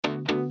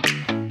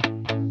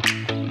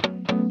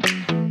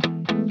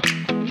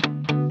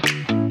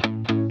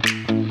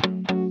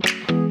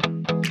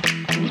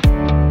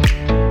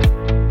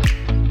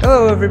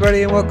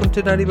everybody, and welcome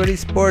to Nutty Buddy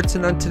Sports.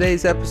 And on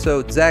today's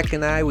episode, Zach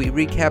and I, we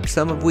recap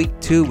some of Week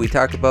 2. We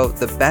talk about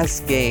the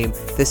best game,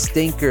 the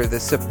stinker, the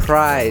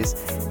surprise,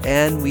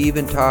 and we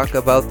even talk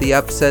about the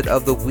upset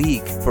of the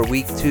week for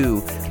Week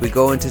 2. We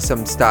go into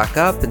some stock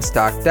up and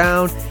stock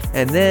down,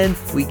 and then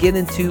we get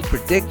into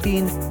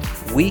predicting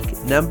Week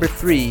number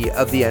 3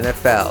 of the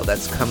NFL.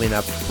 That's coming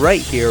up right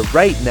here,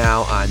 right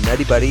now on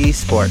Nutty Buddy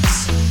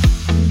Sports.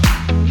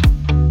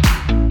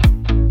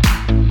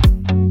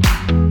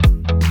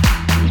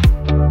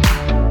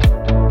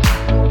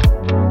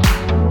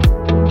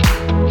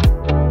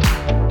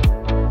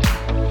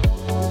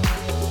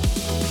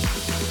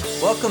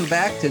 Welcome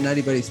back to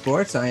Nutty Buddy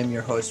Sports. I am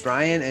your host,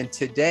 Ryan, and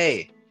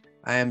today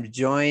I am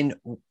joined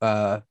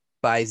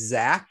by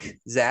Zach.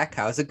 Zach,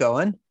 how's it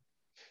going?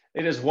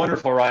 It is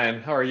wonderful,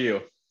 Ryan. How are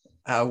you?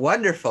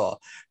 Wonderful.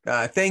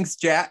 Thanks,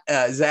 Zach.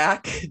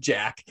 Thanks,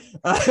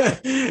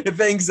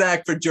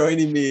 Zach, for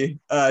joining me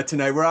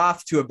tonight. We're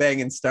off to a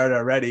banging start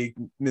already.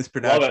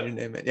 Mispronouncing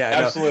your name. Yeah,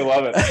 absolutely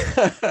love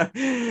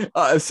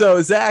it.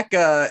 So Zach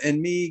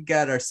and me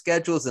got our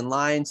schedules in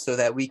line so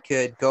that we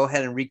could go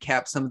ahead and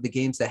recap some of the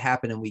games that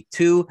happened in Week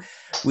 2.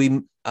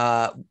 We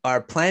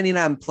are planning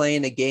on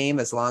playing a game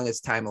as long as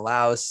time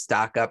allows,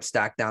 stock up,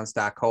 stock down,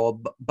 stock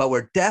hold. But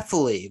we're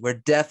definitely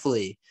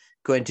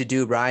going to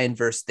do Ryan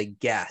versus the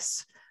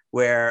guess,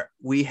 where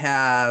we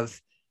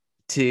have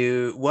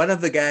to one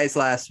of the guys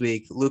last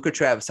week, Luca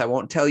Travis. I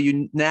won't tell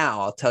you now.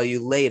 I'll tell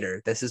you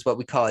later. This is what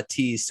we call a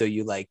tease. So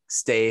you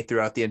stay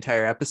throughout the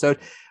entire episode.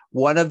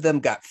 One of them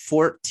got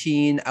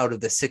 14 out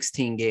of the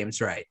 16 games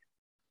right.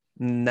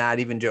 Not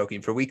even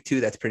joking. For Week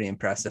 2, that's pretty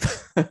impressive.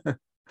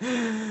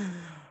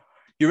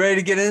 You ready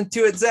to get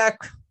into it, Zach?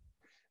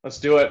 Let's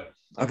do it.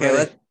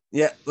 Okay.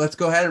 Let's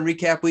go ahead and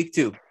recap Week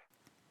 2.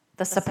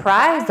 The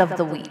surprise of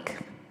the week.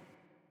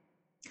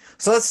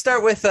 So let's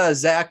start with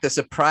Zach, the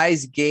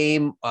surprise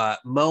game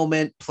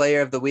moment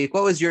player of the week.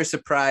 What was your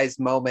surprise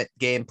moment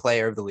game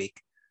player of the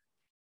week?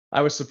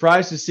 I was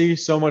surprised to see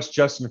so much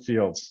Justin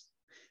Fields.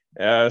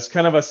 It's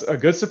kind of a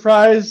good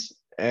surprise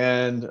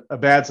and a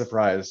bad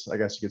surprise, I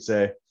guess you could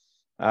say.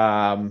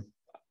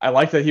 I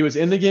like that he was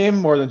in the game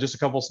more than just a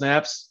couple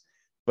snaps,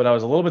 but I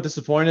was a little bit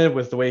disappointed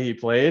with the way he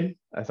played.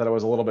 I thought it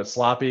was a little bit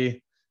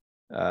sloppy.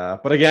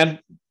 But again,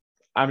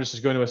 I'm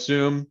just going to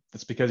assume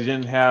it's because he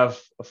didn't have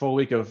a full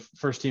week of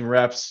first team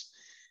reps,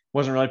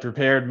 wasn't really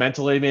prepared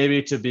mentally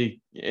maybe to be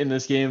in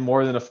this game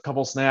more than a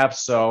couple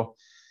snaps. So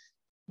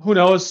who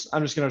knows?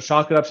 I'm just going to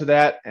chalk it up to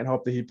that and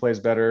hope that he plays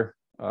better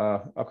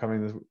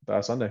upcoming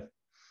Sunday.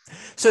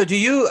 So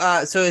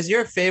is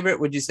your favorite,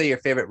 would you say your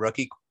favorite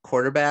rookie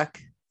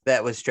quarterback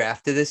that was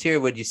drafted this year?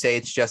 Would you say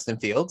it's Justin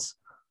Fields?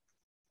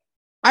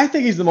 I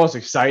think he's the most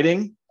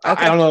exciting.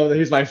 Okay. I don't know that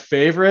he's my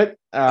favorite.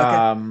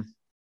 Okay.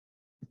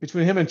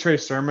 Between him and Trey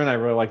Sermon, I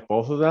really like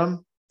both of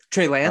them.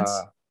 Trey Lance?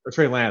 Or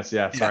Trey Lance,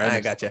 yeah. Sorry,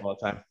 I got you. All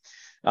the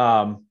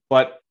time.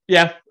 But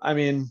yeah, I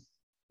mean,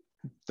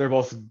 they're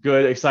both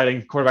good,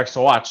 exciting quarterbacks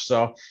to watch.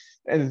 So,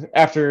 and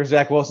after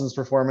Zach Wilson's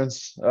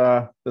performance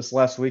this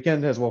last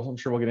weekend, as well, I'm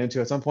sure we'll get into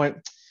at some point,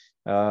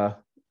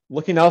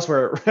 looking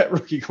elsewhere at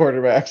rookie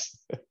quarterbacks.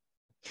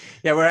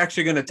 Yeah, we're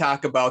actually going to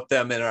talk about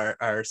them in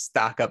our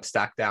stock up,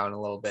 stock down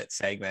a little bit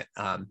segment.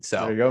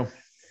 So there you go.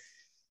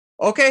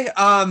 Okay.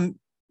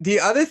 The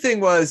other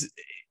thing was,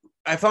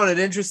 I found it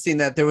interesting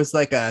that there was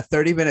a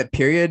 30-minute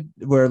period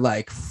where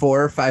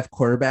 4 or 5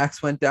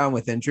 quarterbacks went down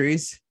with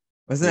injuries.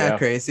 Wasn't that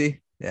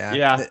crazy?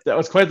 Yeah, that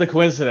was quite the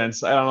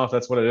coincidence. I don't know if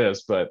that's what it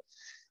is, but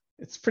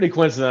it's pretty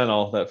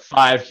coincidental that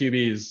 5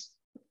 QBs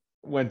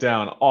went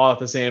down all at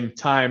the same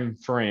time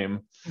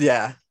frame.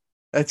 Yeah,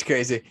 that's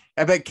crazy.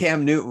 I bet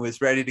Cam Newton was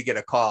ready to get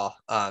a call.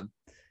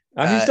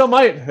 He still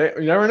might. Hey,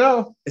 you never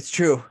know. It's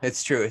true.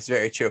 It's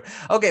very true.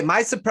 Okay,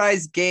 my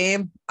surprise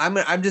game.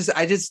 I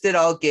just did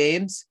all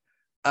games.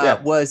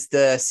 Was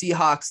the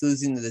Seahawks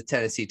losing to the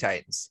Tennessee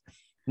Titans.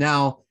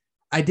 Now,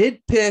 I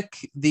did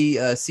pick the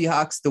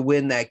Seahawks to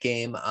win that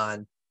game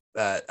on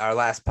our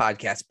last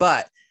podcast,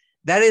 but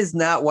that is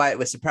not why it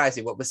was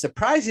surprising. What was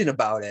surprising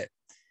about it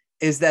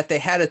is that they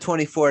had a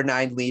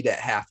 24-9 lead at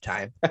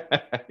halftime.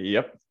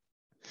 Yep.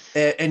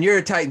 And you're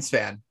a Titans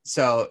fan,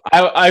 so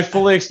I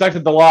fully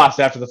expected the loss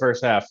after the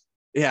first half.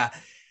 Yeah.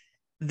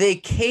 They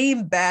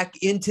came back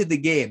into the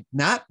game,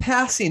 not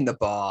passing the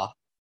ball,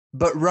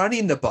 but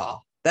running the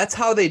ball. That's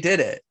how they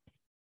did it.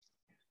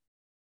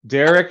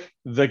 Derrick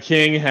the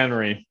King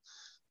Henry.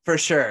 For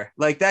sure.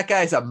 That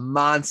guy's a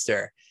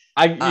monster.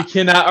 You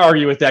cannot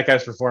argue with that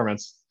guy's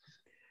performance.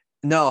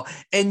 No.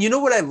 And you know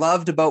what I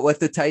loved about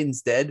what the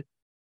Titans did?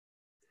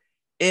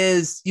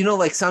 Is,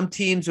 some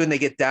teams, when they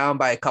get down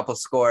by a couple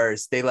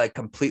scores, they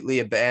completely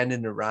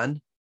abandon the run.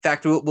 In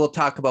fact, we'll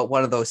talk about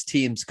one of those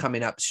teams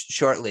coming up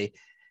shortly.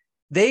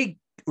 They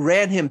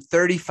ran him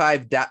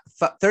 35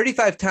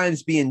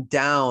 times being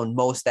down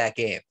most that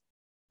game.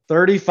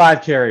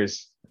 35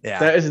 carries. Yeah.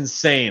 That is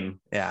insane.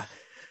 Yeah.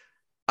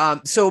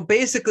 So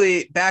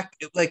basically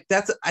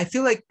I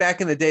feel like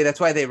back in the day, that's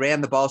why they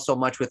ran the ball so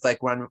much with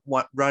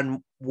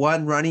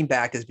one running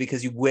back, is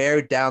because you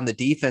wear down the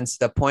defense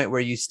to the point where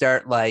you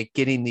start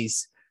getting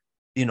these,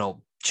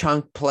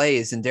 chunk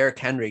plays, and Derrick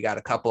Henry got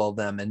a couple of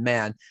them. And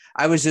man,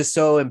 I was just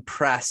so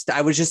impressed.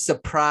 I was just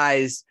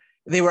surprised.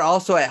 They were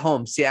also at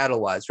home.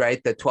 Seattle was,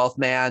 right? The 12th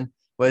man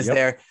was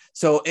there.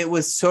 So it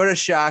was sort of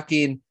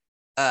shocking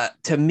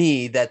to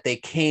me that they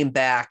came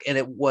back, and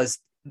it was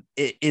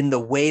in the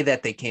way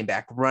that they came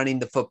back, running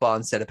the football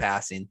instead of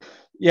passing.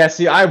 Yeah,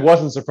 see, I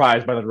wasn't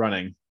surprised by the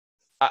running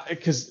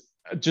because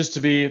just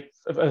to be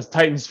a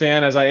Titans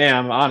fan as I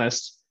am,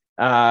 honest,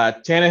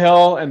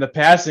 Tannehill and the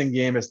passing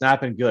game has not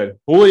been good.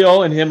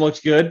 Julio and him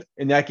looked good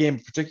in that game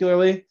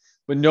particularly,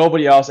 but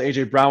nobody else.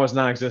 A.J. Brown was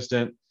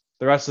non-existent.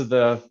 The rest of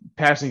the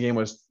passing game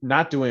was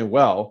not doing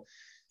well.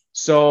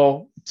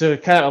 So to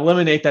kind of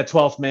eliminate that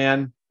 12th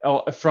man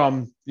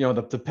from,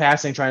 the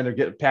passing, trying to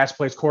get pass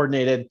plays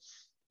coordinated,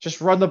 just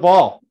run the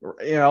ball,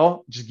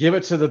 just give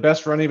it to the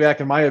best running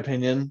back, in my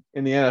opinion,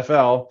 in the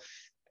NFL,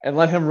 and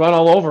let him run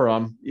all over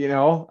them.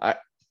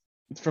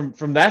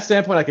 From that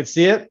standpoint, I could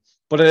see it,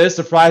 but it is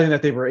surprising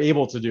that they were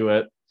able to do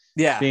it.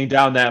 Yeah. Being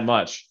down that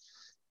much.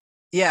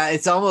 Yeah.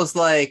 It's almost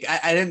like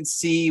I didn't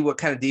see what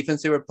kind of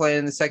defense they were playing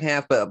in the second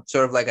half, but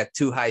sort of like a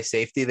too high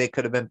safety they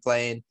could have been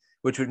playing,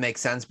 which would make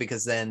sense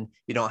because then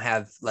you don't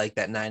have like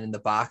that 9 in the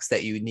box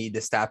that you need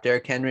to stop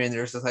Derrick Henry. And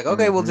they're just like,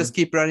 okay, we'll just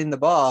keep running the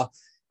ball.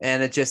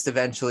 And it just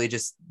eventually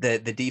the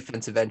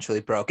defense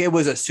eventually broke. It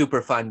was a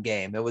super fun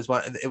game. It was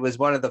one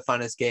of the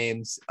funnest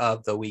games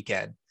of the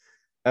weekend.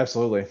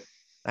 Absolutely.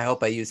 I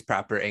hope I used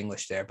proper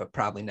English there, but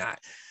probably not.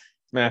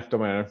 Don't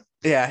matter.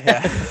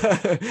 Yeah.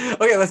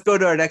 Okay, let's go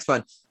to our next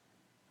one.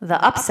 The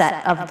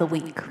upset of the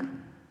week.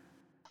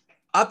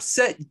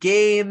 Upset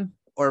game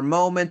or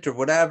moment or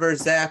whatever.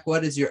 Zach,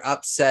 what is your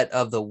upset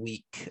of the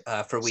week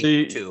for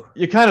week 2?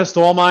 You kind of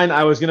stole mine.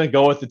 I was going to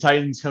go with the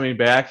Titans coming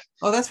back.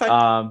 Oh, that's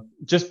fine.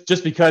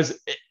 Just because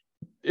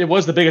it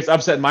was the biggest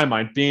upset in my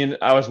mind, being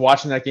I was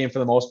watching that game for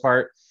the most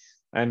part.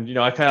 And,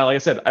 I kind of, like I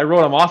said, I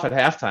wrote them off at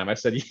halftime. I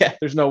said, yeah,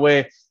 there's no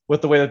way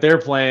with the way that they're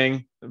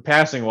playing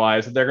passing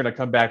wise, that they're going to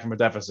come back from a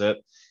deficit.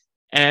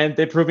 And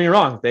they proved me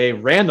wrong. They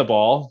ran the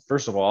ball,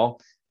 first of all,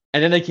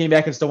 and then they came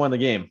back and still won the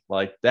game.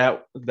 Like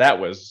it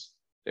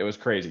was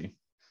crazy.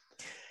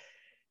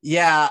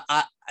 Yeah,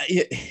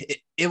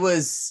 it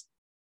was.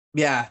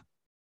 Yeah,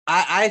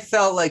 I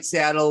felt like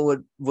Seattle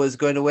was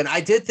going to win.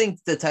 I did think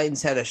the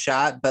Titans had a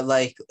shot, but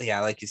like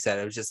you said,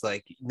 it was just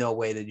like no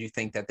way did you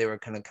think that they were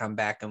going to come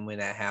back and win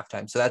at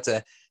halftime. So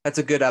that's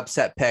a good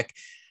upset pick.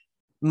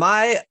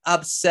 My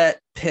upset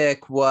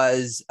pick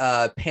was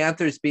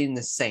Panthers beating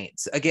the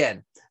Saints.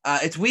 Again,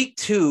 it's week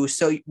 2,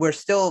 so we're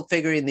still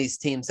figuring these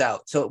teams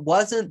out. So it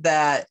wasn't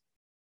that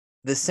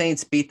the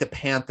Saints beat the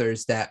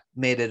Panthers that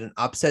made it an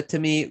upset to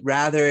me.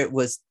 Rather, it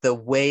was the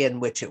way in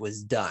which it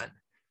was done.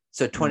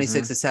 So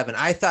 26-7.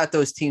 I thought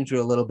those teams were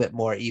a little bit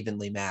more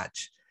evenly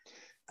matched.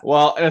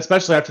 Well, and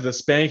especially after the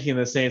spanking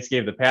the Saints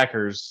gave the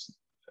Packers.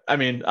 I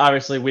mean,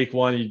 obviously week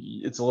 1,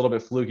 it's a little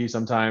bit fluky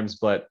sometimes,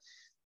 but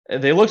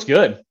they looked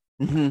good.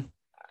 Mm-hmm.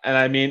 And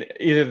I mean,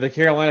 either the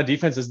Carolina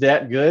defense is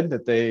that good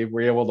that they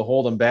were able to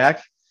hold them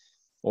back,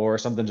 or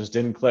something just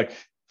didn't click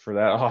for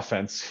that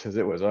offense because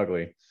it was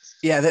ugly.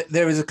 Yeah,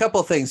 there was a couple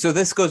of things. So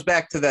this goes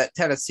back to that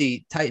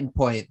Tennessee Titan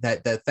point,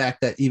 that the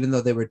fact that even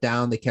though they were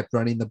down, they kept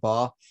running the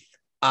ball.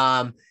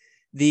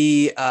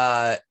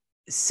 The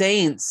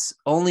Saints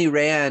only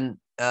ran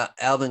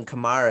Alvin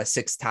Kamara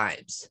 6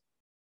 times.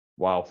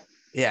 Wow.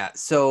 Yeah,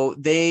 so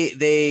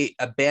they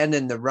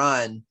abandoned the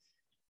run,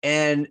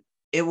 and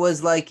it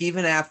was like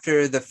even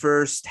after the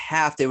first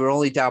half, they were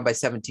only down by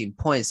 17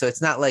 points. So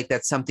it's not like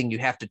that's something you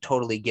have to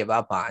totally give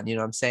up on. You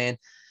know what I'm saying?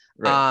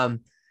 Right.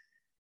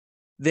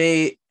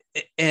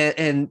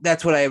 And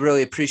that's what I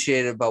really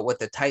appreciated about what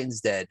the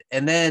Titans did.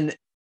 And then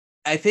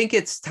I think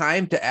it's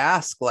time to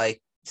ask, like,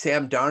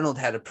 Sam Darnold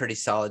had a pretty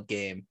solid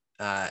game.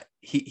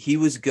 He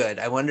was good.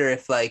 I wonder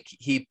if like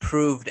he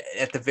proved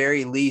at the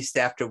very least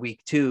after week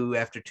 2,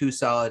 after 2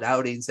 solid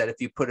outings, that if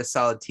you put a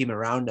solid team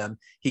around him,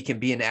 he can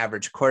be an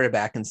average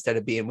quarterback instead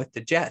of being with the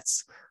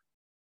Jets.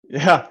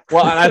 Yeah.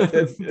 Well,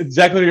 and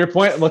exactly to your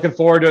point, looking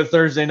forward to it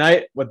Thursday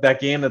night with that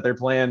game that they're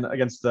playing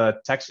against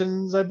the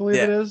Texans, I believe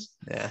it is.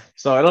 Yeah.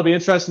 So it'll be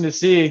interesting to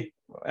see.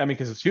 I mean,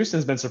 because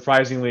Houston's been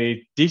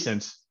surprisingly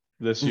decent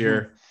this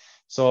year.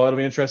 So it'll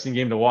be an interesting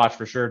game to watch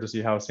for sure to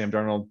see how Sam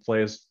Darnold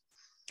plays.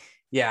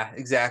 Yeah,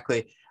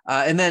 exactly.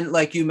 And then,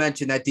 like you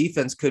mentioned, that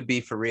defense could be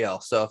for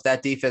real. So if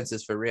that defense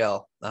is for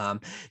real,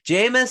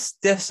 Jameis,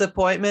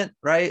 disappointment,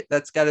 right?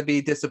 That's got to be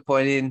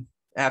disappointing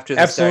after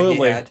the start he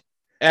had.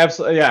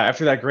 Absolutely. Yeah.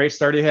 After that great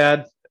start he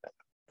had.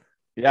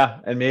 Yeah.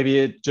 And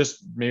maybe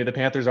the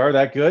Panthers are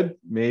that good.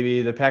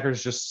 Maybe the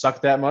Packers just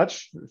suck that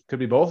much. Could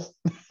be both.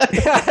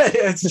 Yeah,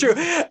 it's true.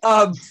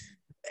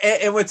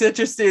 And what's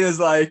interesting is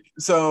like,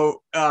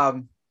 so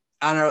on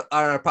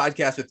our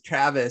podcast with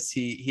Travis,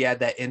 he had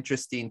that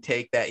interesting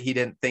take that he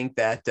didn't think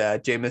that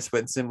Jameis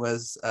Winston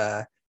was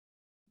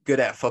good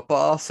at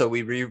football. So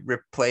we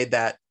replayed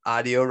that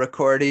audio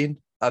recording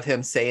of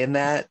him saying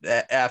that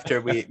after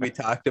we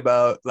talked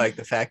about like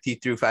the fact he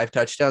threw 5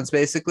 touchdowns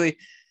basically.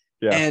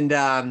 Yeah.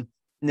 And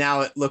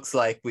now it looks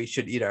like we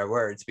should eat our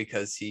words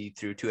because he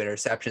threw 2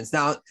 interceptions.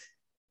 Now,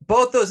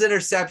 both those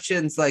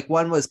interceptions, like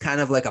one was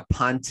kind of like a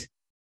punt,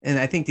 and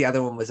I think the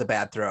other one was a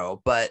bad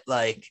throw, but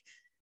like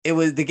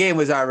the game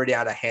was already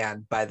out of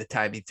hand by the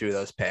time he threw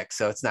those picks.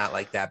 So it's not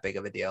like that big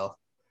of a deal.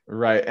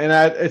 Right. And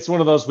it's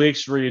one of those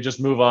weeks where you just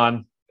move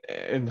on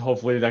and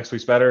hopefully next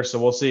week's better. So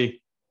we'll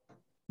see.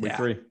 Week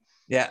 3.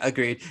 Yeah,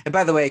 agreed. And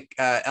by the way,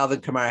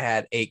 Alvin Kamara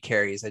had 8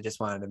 carries. I just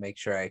wanted to make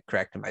sure I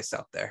corrected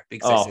myself there.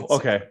 Because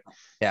okay.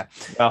 Yeah.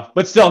 Well,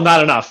 but still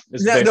not enough.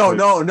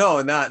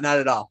 No, not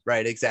at all.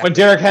 Right, exactly. When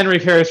Derrick Henry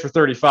carries for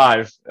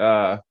 35,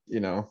 where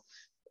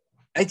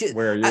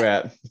are you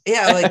at?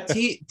 Yeah, like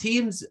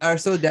teams are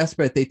so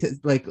desperate. They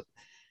like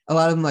a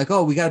lot of them like,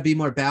 oh, we got to be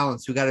more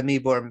balanced. We got to be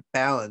more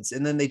balanced.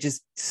 And then they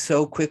just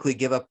so quickly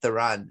give up the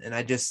run. And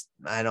I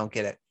don't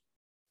get it.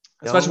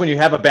 Especially when you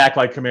have a back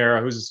like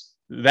Kamara who's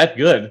that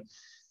good.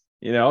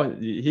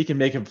 He can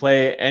make him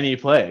play any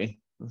play.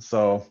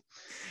 So,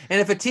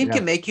 and if a team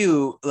can make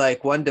you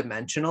like one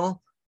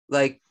dimensional,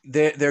 like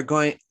they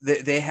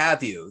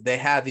have you,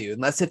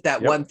 unless if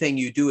that one thing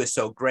you do is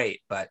so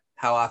great. But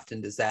how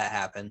often does that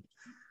happen?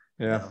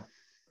 Yeah,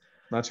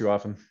 not too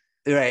often.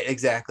 Right,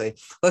 exactly.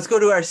 Let's go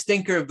to our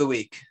stinker of the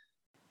week.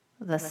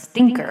 The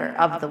stinker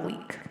of the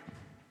week.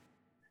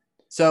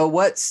 So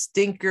what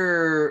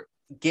stinker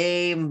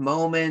game,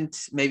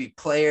 moment, maybe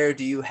player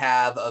do you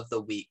have of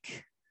the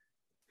week?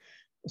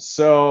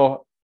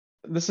 So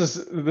this is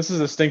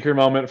a stinker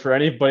moment for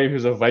anybody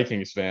who's a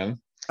Vikings fan.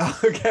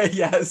 Okay,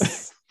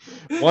 yes.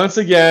 Once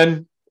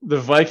again, the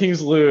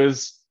Vikings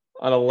lose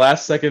on a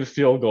last-second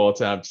field goal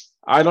attempt.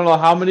 I don't know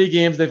how many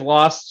games they've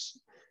lost.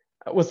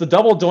 Was the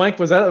double doink?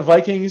 Was that the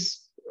Vikings?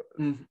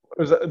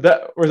 Was that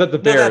the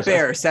Bears? No, that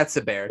Bears. That's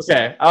the Bears.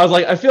 Okay, I was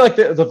like, I feel like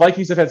the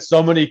Vikings have had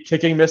so many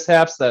kicking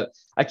mishaps that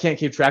I can't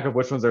keep track of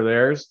which ones are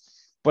theirs.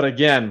 But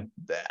again,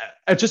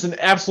 it's just an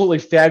absolutely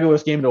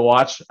fabulous game to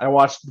watch. I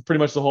watched pretty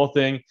much the whole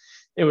thing.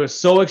 It was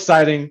so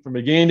exciting from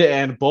beginning to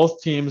end.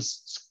 Both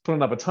teams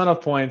putting up a ton of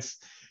points,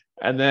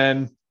 and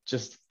then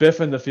just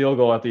biffing the field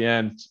goal at the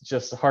end.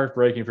 Just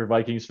heartbreaking for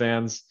Vikings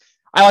fans.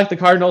 I like the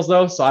Cardinals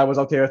though, so I was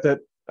okay with it.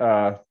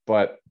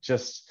 But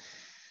just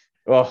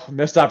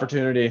missed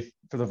opportunity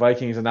for the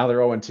Vikings, and now they're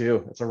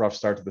 0-2. It's a rough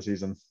start to the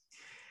season.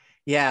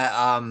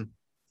 Yeah,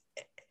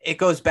 it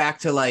goes back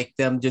to like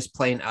them just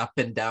playing up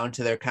and down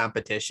to their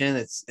competition.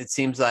 It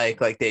seems like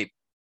they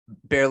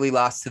barely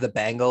lost to the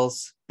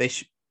Bengals. They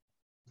should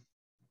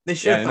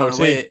have found a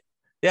way.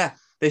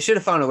 They should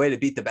have found a way to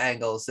beat the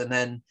Bengals, and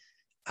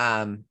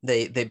then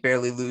they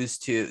barely lose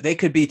to. They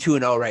could be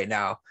 2-0 right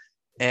now.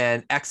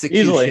 And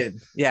execution,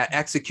 easily.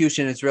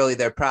 Execution is really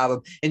their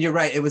problem. And you're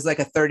right. It was like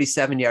a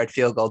 37-yard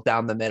field goal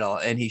down the middle,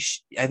 and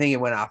I think it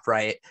went off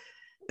right.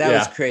 That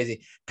was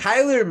crazy.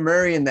 Kyler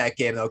Murray in that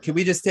game, though. Can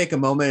we just take a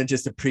moment and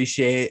just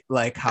appreciate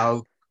like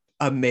how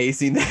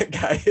amazing that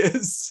guy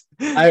is?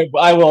 I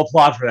will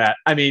applaud for that.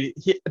 I mean,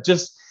 he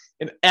just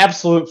an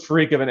absolute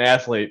freak of an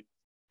athlete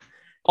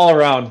all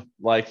around.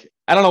 Like,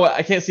 I don't know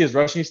I can't see his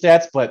rushing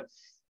stats, but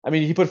I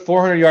mean, he put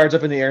 400 yards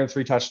up in the air and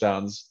 3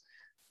 touchdowns.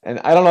 And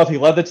I don't know if he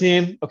led the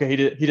team. Okay,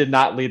 he did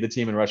not lead the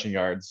team in rushing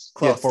yards.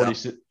 Close, he had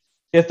 40.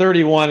 He had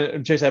 31,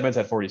 and Chase Edmonds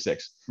had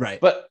 46.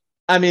 Right. But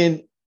I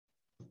mean,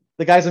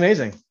 the guy's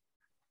amazing.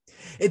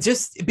 It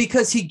just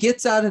because he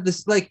gets out of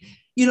this, like,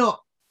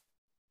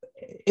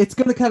 it's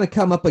going to kind of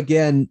come up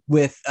again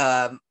with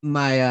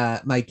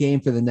my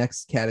game for the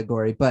next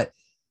category. But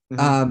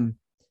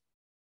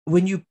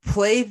when you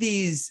play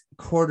these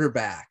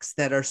quarterbacks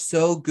that are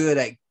so good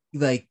at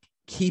like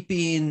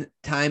keeping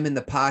time in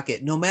the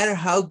pocket, no matter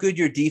how good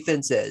your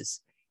defense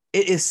is,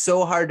 it is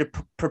so hard to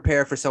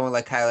prepare for someone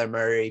like Kyler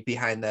Murray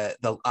behind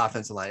the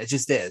offensive line. It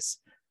just is.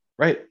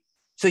 Right.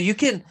 So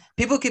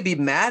people can be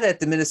mad at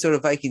the Minnesota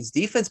Vikings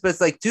defense, but it's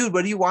like, dude,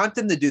 what do you want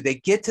them to do? They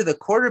get to the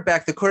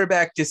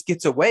quarterback just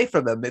gets away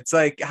from them. It's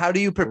like, how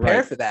do you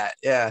prepare for that?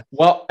 Yeah.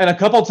 Well, and a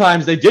couple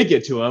times they did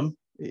get to him.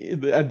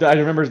 I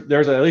remember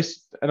there's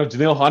I know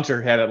Daniil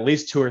Hunter had at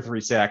least 2 or 3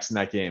 sacks in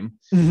that game.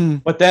 Mm-hmm.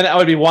 But then I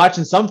would be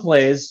watching some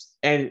plays,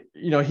 and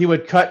he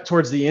would cut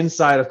towards the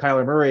inside of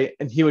Kyler Murray,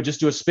 and he would just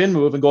do a spin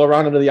move and go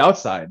around into the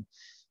outside.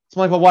 So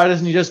I'm like, well, why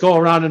doesn't he just go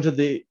around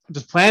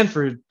just plan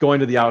for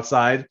going to the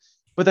outside?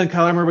 But then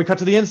Kyler Murray would cut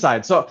to the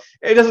inside. So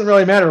it doesn't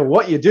really matter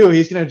what you do.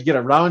 He's going to get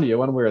around you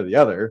one way or the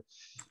other.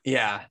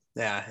 Yeah.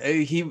 Yeah.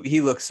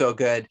 He looks so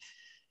good.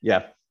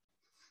 Yeah.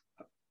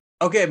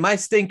 Okay. My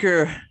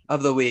stinker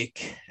of the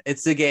week.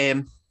 It's the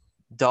game.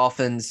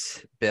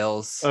 Dolphins,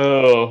 Bills.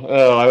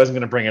 Oh, I wasn't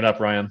going to bring it up,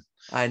 Ryan.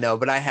 I know,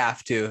 but I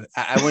have to.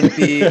 I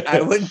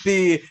wouldn't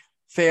be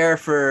fair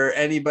for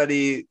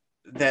anybody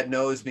that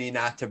knows me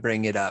not to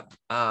bring it up.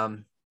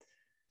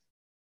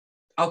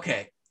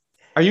 Okay.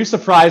 Are you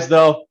surprised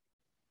though?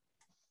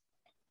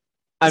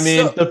 I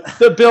mean,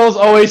 the Bills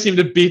always seem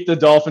to beat the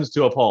Dolphins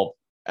to a pulp.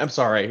 I'm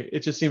sorry.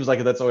 It just seems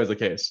like that's always the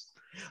case.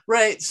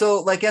 Right.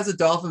 So like as a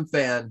Dolphin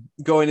fan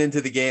going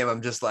into the game,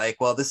 I'm just like,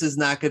 well, this is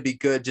not going to be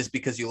good just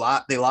because they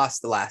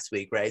lost the last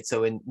week. Right.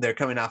 So they're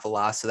coming off a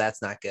loss. So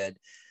that's not good.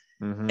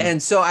 Mm-hmm.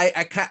 And so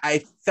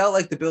I felt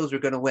like the Bills were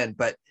going to win,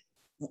 but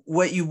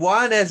what you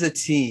want as a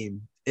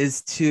team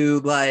is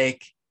to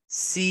like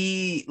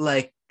see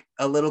like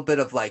a little bit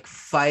of like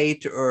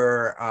fight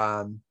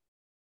or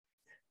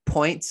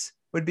points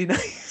would be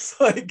nice.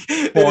 Like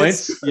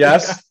Points,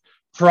 yes.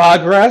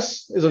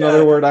 Progress is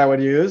another word I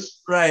would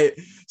use. Right.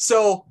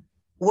 So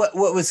what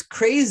was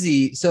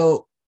crazy?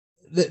 So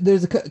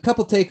there's a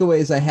couple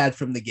takeaways I had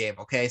from the game.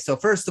 Okay. So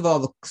first of all,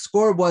 the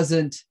score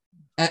wasn't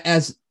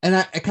as, and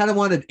I kind of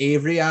wanted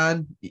Avery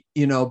on,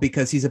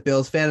 because he's a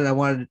Bills fan, and I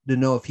wanted to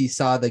know if he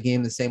saw the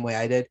game the same way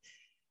I did.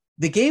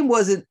 The game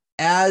wasn't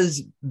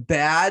as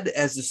bad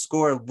as the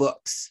score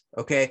looks.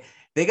 Okay.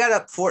 They got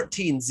up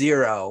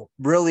 14-0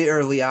 really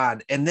early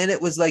on. And then it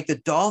was like the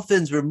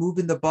Dolphins were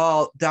moving the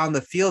ball down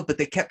the field, but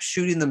they kept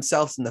shooting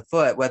themselves in the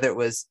foot, whether it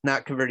was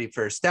not converting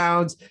first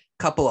downs, a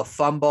couple of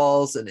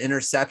fumbles, an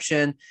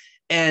interception.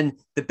 And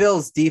the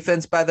Bills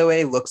defense, by the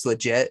way, looks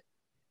legit.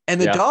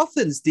 And the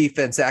Dolphins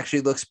defense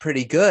actually looks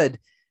pretty good.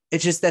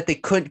 It's just that they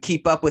couldn't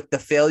keep up with the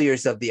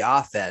failures of the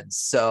offense.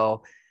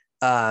 So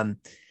I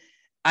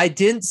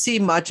didn't see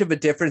much of a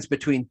difference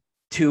between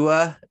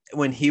Tua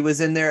when he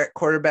was in there at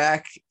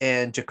quarterback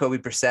and Jacoby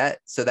Brissett.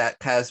 So that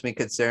caused me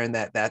concern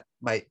that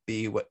might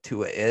be what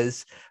Tua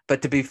is.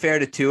 But to be fair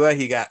to Tua,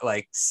 he got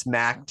like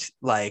smacked,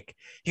 like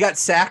he got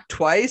sacked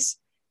twice.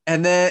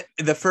 And then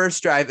the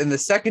first drive and the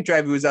second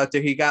drive he was out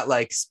there, he got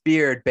like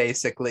speared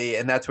basically.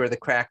 And that's where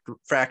the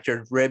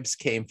fractured ribs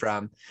came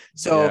from.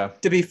 So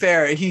to be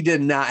fair, he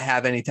did not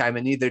have any time,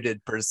 and neither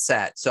did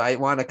Brissett. So I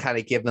want to kind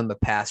of give them a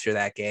pass for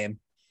that game.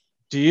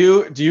 Do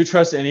you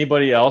trust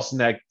anybody else in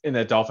that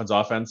Dolphins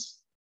offense?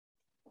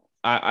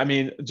 I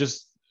mean,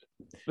 just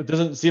it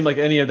doesn't seem like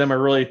any of them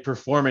are really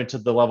performing to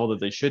the level that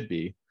they should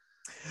be.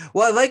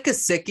 Well, I like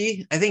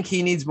Gesicki. I think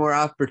he needs more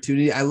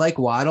opportunity. I like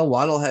Waddle.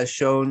 Waddle has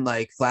shown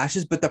like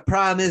flashes, but the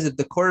problem is if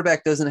the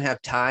quarterback doesn't have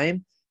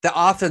time, the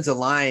offensive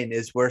line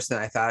is worse than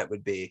I thought it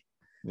would be.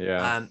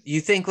 Yeah.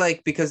 You think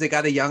like because they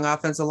got a young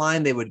offensive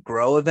line, they would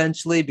grow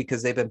eventually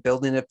because they've been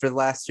building it for the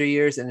last 3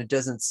 years, and it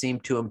doesn't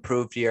seem to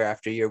improve year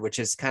after year, which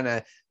is kind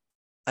of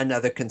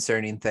another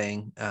concerning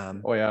thing.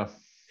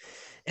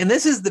 And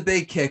this is the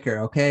big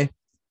kicker. Okay.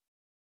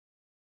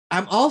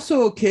 I'm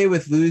also okay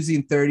with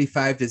losing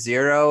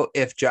 35-0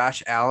 if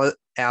Josh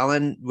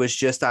Allen was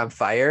just on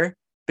fire,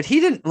 but he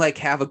didn't like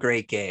have a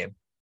great game.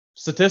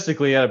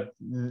 Statistically,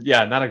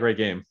 not a great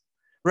game.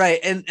 Right.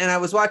 And I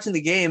was watching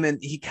the game, and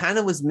he kind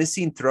of was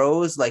missing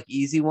throws, like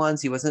easy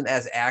ones. He wasn't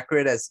as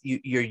accurate as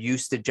you're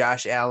used to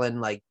Josh Allen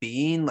like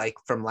being like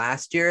from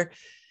last year.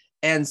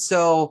 And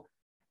so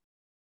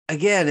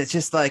again, it's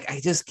just like, I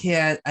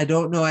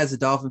don't know as a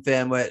Dolphin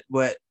fan what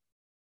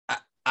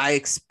I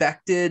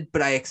expected,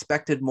 but I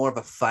expected more of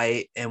a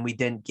fight, and we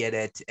didn't get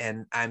it.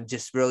 And I'm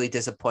just really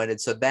disappointed.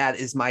 So that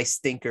is my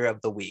stinker of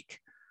the week.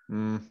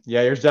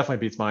 Yeah, yours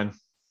definitely beats mine.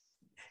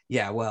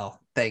 Yeah, well,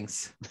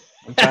 thanks.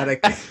 I'm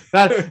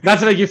glad not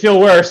to make you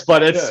feel worse,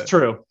 but it's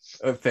true.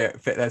 Fair,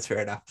 that's fair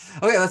enough.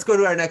 Okay, let's go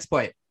to our next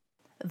point.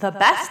 The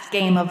best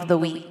game of the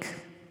week.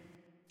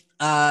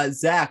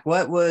 Zach,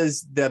 what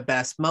was the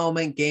best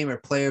moment, game, or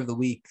player of the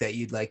week that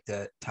you'd like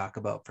to talk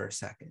about for a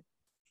second?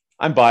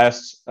 I'm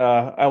biased.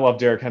 I love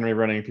Derrick Henry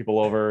running people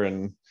over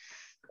and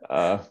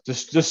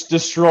just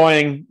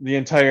destroying the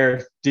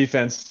entire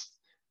defense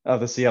of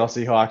the Seattle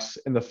Seahawks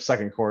in the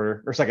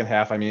second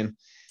half. I mean,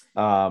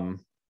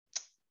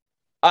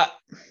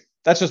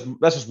 that's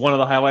just one of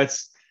the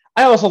highlights.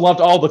 I also loved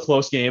all the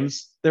close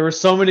games. There were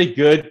so many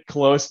good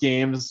close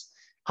games,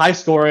 high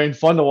scoring,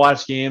 fun to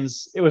watch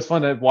games. It was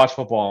fun to watch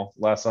football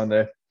last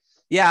Sunday.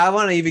 Yeah, I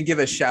want to even give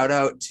a shout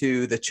out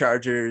to the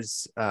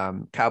Chargers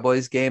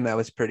Cowboys game. That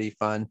was pretty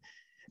fun.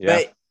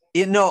 Yeah.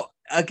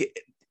 But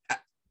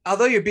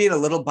although you're being a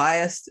little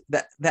biased,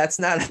 that's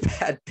not a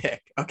bad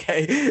pick.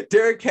 Okay,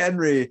 Derrick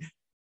Henry.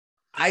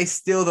 I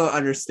still don't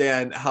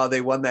understand how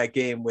they won that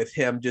game with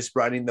him just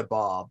running the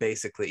ball.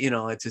 Basically, it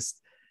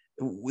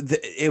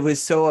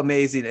was so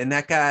amazing, and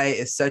that guy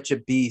is such a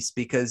beast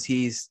because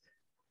he's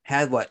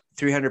had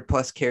 300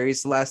 plus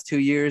carries the last 2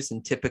 years,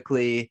 and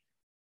typically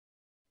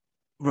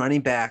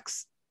running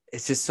backs,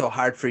 it's just so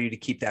hard for you to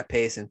keep that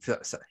pace, and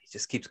so he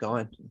just keeps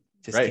going.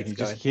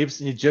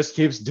 He just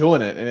keeps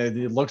doing it, and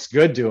it looks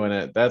good doing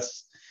it.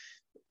 That's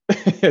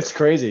it's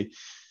crazy.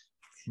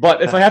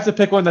 But if I have to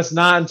pick one that's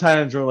not tight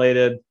ends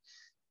related,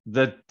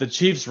 the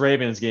Chiefs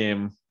Ravens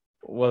game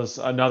was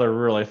another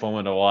really fun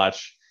one to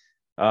watch.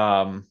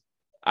 I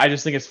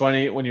just think it's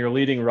funny when your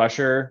leading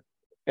rusher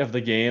of the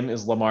game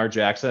is Lamar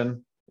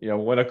Jackson.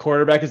 When a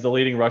quarterback is the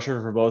leading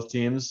rusher for both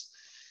teams,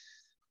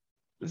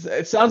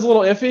 it sounds a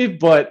little iffy,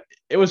 but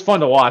it was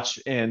fun to watch,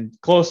 and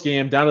close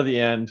game down to the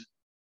end.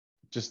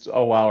 Just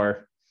a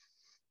wower.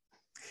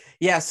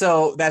 Yeah,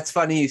 so that's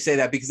funny you say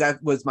that because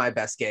that was my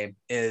best game.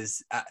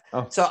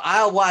 So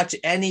I'll watch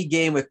any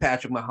game with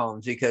Patrick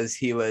Mahomes because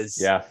he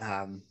was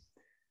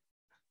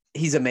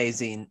he's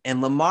amazing.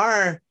 And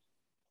Lamar,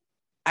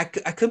 I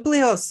couldn't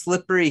believe how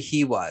slippery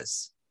he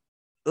was.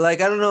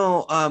 Like, I don't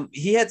know,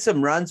 he had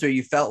some runs where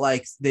you felt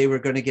like they were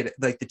going to get,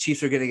 like the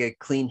Chiefs were going to get a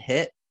clean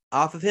hit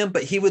off of him,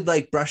 but he would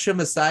like brush him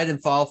aside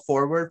and fall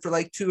forward for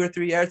like 2 or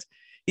 3 yards.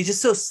 He's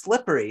just so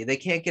slippery. They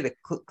can't get a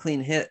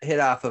clean hit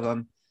off of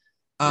him.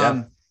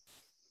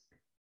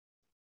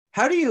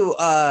 How do you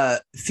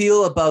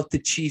feel about the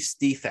Chiefs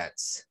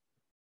defense?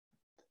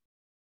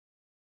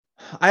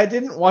 I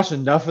didn't watch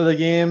enough of the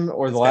game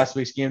or the That's last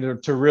week's game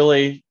to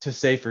really to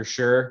say for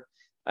sure.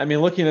 I mean,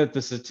 looking at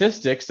the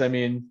statistics, I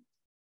mean,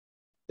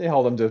 they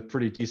held them to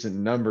pretty decent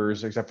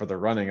numbers, except for the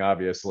running,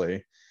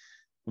 obviously.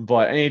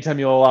 But anytime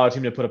you allow a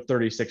team to put up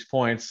 36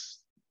 points,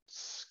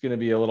 it's going to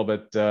be a little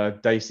bit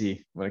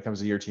dicey when it comes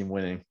to your team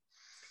winning.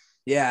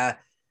 Yeah.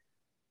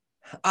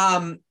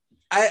 I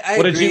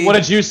What agree.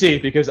 did you see?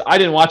 Because I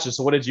didn't watch it.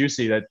 So what did you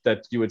see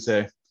that you would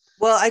say?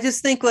 Well, I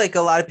just think like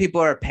a lot of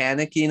people are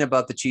panicking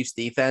about the Chiefs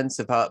defense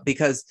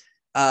because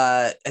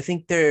I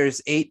think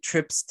there's 8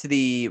 trips to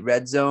the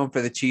red zone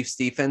for the Chiefs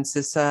defense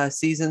this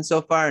season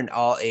so far, and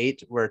all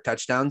 8 were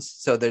touchdowns.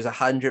 So there's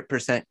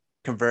 100%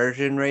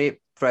 conversion rate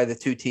for the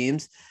two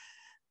teams.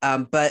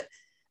 But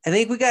I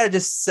think we got to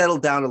just settle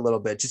down a little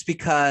bit just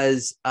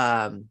because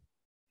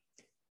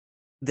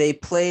they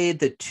played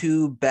the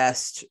 2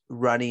 best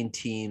running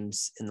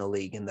teams in the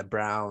league, in the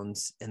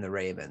Browns and the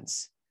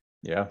Ravens.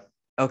 Yeah.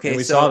 Okay. And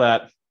we saw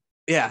that.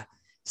 Yeah.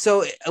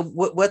 So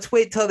let's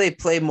wait till they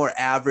play more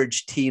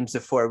average teams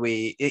before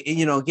we,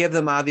 give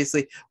them.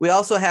 Obviously, we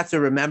also have to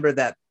remember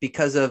that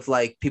because of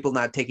like people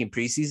not taking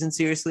preseason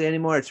seriously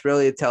anymore, it's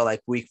really until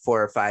like week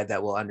 4 or 5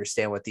 that we'll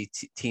understand what these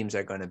teams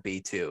are going to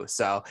be too.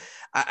 So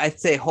I'd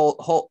say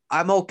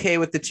I'm okay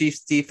with the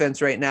Chiefs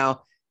defense right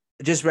now.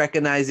 Just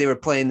recognize they were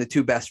playing the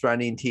 2 best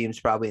running teams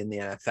probably in the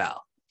NFL.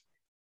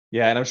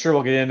 Yeah. And I'm sure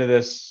we'll get into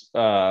this in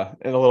a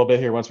little bit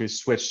here once we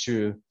switch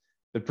to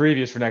the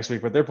previews for next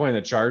week, but they're playing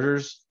the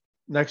Chargers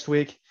next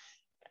week.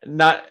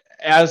 Not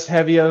as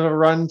heavy of a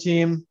run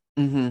team.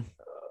 Mm-hmm.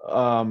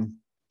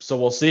 So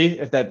we'll see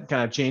if that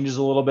kind of changes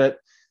a little bit,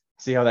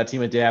 see how that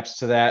team adapts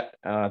to that.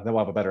 Then we'll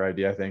have a better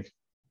idea, I think.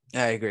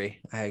 I agree.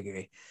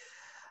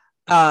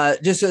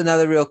 Just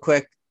another real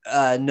quick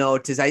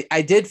note is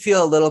I did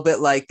feel a little bit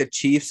like the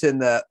Chiefs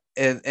and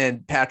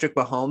Patrick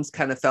Mahomes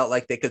kind of felt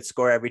like they could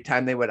score every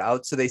time they went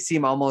out. So they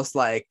seem almost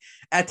like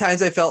at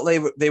times I felt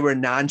they were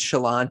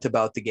nonchalant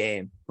about the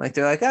game. Like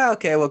they're like, oh,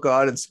 okay, we'll go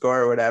out and score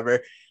or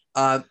whatever.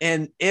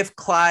 And if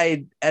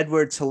Clyde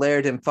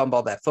Edwards-Helaire didn't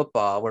fumble that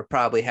football, we're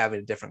probably having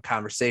a different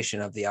conversation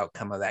of the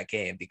outcome of that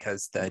game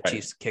because the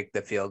Chiefs kicked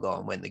the field goal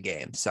and win the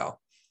game. So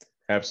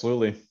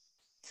absolutely.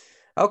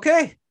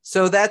 Okay.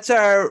 So that's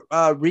our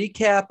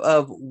recap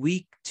of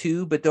week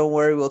 2, but don't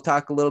worry, we'll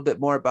talk a little bit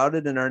more about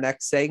it in our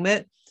next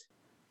segment.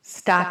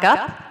 Stock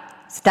up,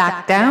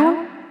 stock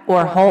down,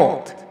 or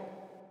hold.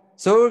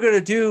 So what we're going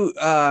to do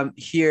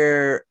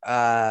here,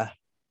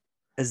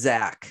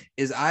 Zach,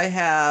 is I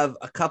have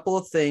a couple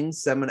of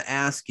things I'm going to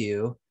ask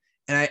you.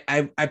 And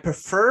I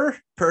prefer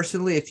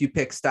personally if you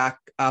pick stock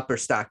up or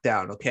stock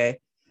down, okay?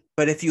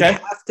 But if you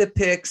have to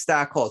pick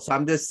stock hold, so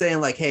I'm just saying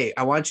like, hey,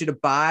 I want you to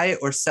buy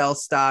or sell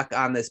stock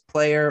on this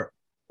player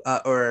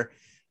or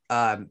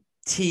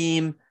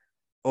team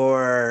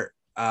or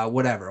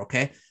whatever,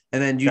 okay?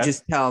 And then you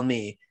just tell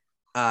me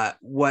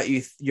what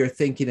you're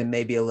thinking and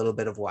maybe a little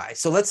bit of why.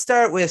 So let's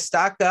start with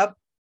stock up,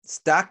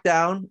 stock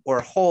down,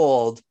 or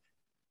hold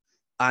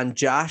on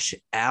Josh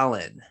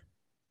Allen.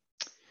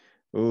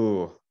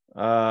 Ooh,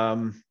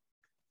 I'm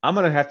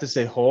gonna have to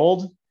say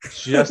hold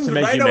just to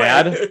make right you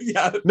mad.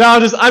 Yeah. No,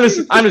 I'm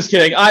just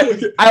kidding.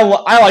 I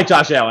like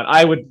Josh Allen.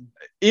 I would,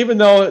 even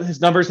though his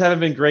numbers haven't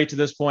been great to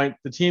this point,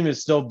 the team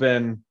has still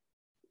been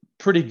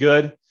pretty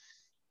good.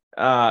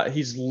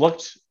 He's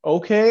looked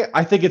okay.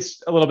 I think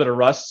it's a little bit of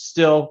rust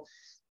still,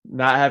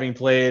 not having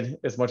played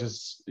as much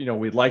as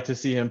we'd like to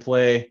see him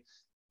play.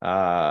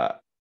 I'm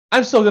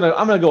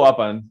gonna go up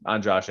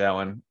on Josh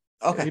Allen.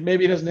 Okay.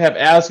 Maybe he doesn't have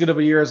as good of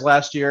a year as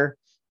last year,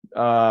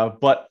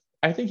 but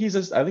I think he's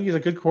a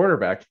good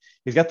quarterback.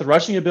 He's got the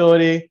rushing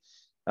ability.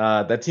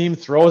 That team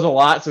throws a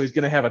lot, so he's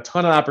going to have a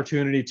ton of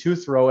opportunity to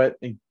throw it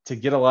and to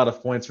get a lot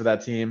of points for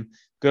that team.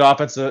 Good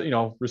offensive,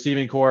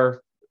 receiving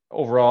core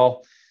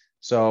overall.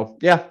 So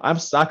yeah, I'm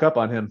stock up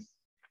on him.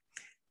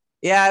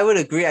 Yeah, I would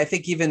agree. I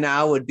think even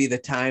now would be the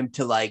time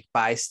to like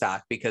buy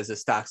stock because the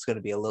stock's going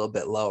to be a little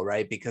bit low,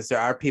 right? Because there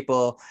are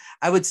people,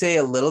 I would say,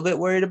 a little bit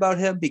worried about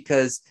him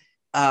because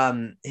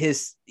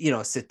his,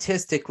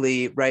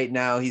 statistically right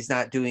now, he's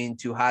not doing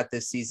too hot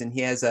this season. He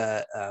has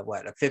a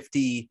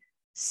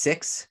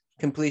 56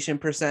 completion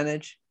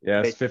percentage.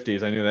 Yeah, it's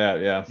 50s. I knew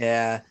that. Yeah.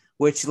 Yeah.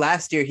 Which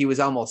last year he was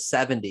almost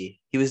 70.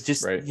 He was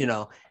just, right.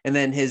 And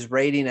then his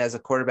rating as a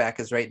quarterback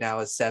is right now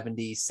is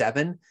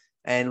 77.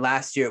 And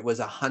last year it was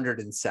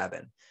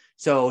 107.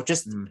 So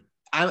just,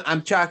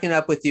 I'm chalking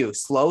up with you.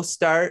 Slow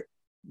start.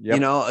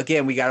 Yep.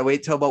 Again, we got to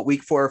wait till about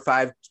week 4 or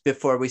 5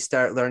 before we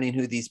start learning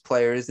who these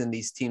players and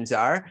these teams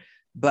are.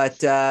 But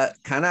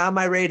kind of on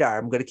my radar,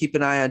 I'm going to keep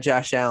an eye on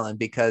Josh Allen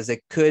because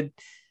it could,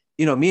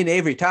 me and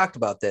Avery talked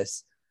about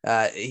this.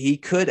 He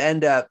could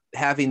end up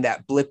having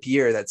that blip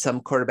year that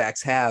some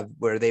quarterbacks have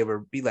where they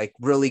were like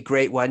really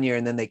great one year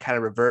and then they kind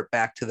of revert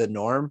back to the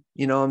norm.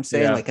 You know what I'm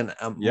saying? Yeah.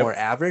 Like more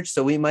average.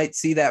 So we might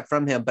see that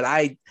from him, but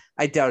I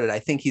doubt it. I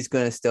think he's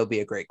going to still be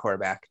a great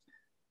quarterback.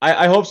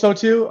 I hope so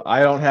too.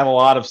 I don't have a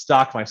lot of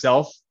stock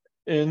myself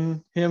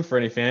in him for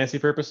any fantasy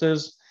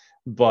purposes,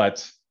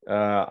 but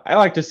I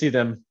like to see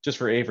them just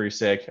for Avery's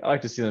sake. I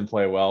like to see them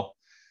play well.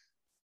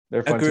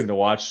 They're a fun team to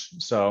watch.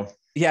 So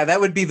yeah, that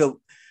would be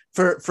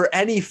for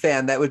any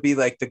fan, that would be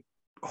like the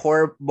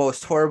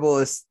most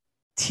horriblest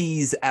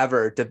tease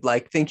ever, to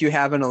like think you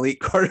have an elite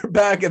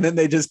quarterback and then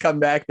they just come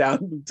back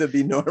down to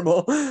be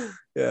normal.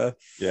 Yeah,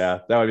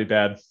 that would be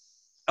bad.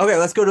 Okay,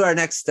 let's go to our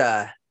next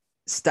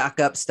stock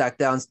up, stock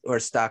down, or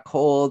stock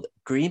hold.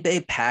 Green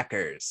Bay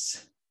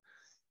Packers.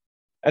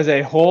 As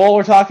a whole,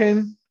 we're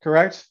talking,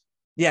 correct?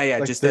 Yeah,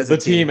 like just the, as the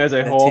team as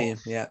a whole. Team,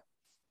 yeah.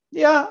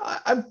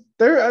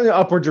 They're in an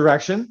upward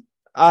direction.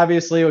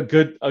 Obviously, a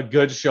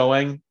good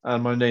showing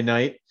on Monday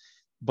night,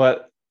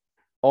 but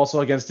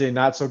also against a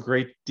not so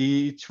great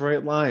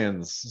Detroit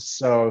Lions.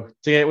 So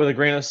take it with a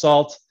grain of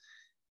salt.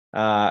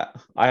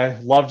 I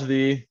loved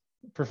the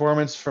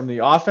performance from the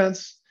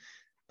offense.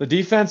 The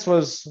defense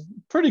was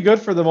pretty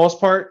good for the most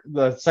part.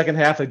 The second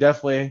half, they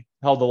definitely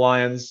held the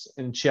Lions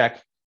in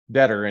check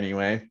better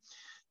anyway.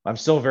 I'm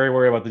still very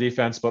worried about the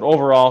defense, but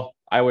overall,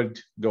 I would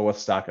go with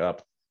stock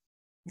up.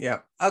 Yeah.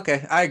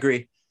 Okay. I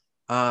agree.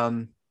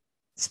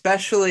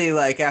 Especially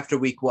like after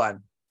week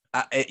one,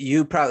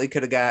 you probably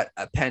could have got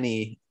a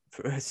penny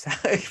for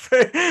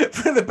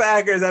the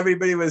Packers.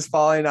 Everybody was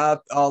falling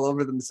up all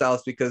over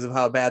themselves because of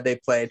how bad they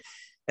played.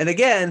 And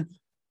again,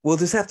 we'll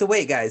just have to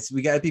wait, guys.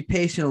 We got to be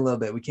patient a little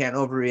bit. We can't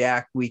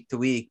overreact week to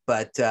week,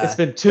 but it's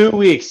been 2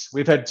 weeks.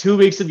 We've had 2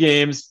 weeks of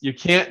games. You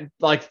can't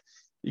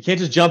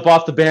just jump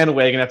off the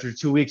bandwagon after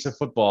 2 weeks of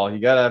football. You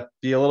got to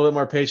be a little bit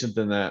more patient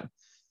than that.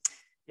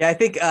 Yeah, I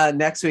think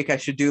next week I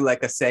should do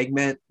like a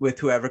segment with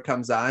whoever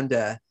comes on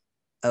to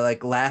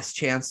like last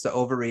chance to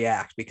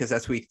overreact, because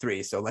that's week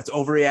 3. So let's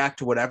overreact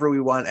to whatever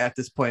we want at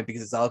this point,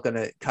 because it's all going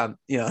to come,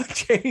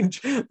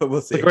 change, but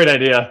we'll see. It's a great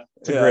idea.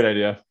 It's a great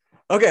idea.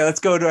 Okay,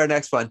 let's go to our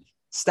next one.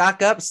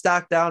 Stock up,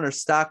 stock down, or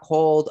stock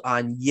hold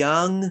on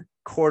young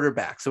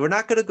quarterbacks. So we're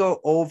not going to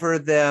go over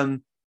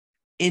them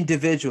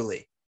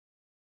individually.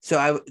 So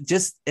I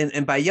just,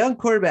 and by young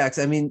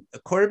quarterbacks, I mean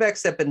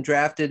quarterbacks that have been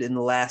drafted in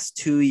the last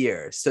 2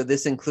 years. So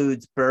this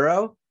includes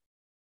Burrow,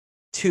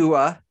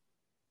 Tua,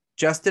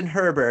 Justin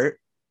Herbert,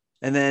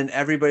 and then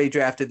everybody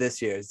drafted this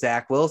year: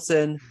 Zach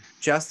Wilson,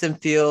 Justin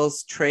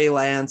Fields, Trey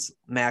Lance,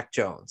 Mac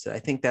Jones. I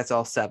think that's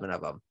all 7 of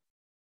them.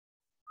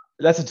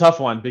 That's a tough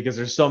one because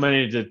there's so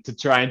many to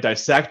try and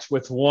dissect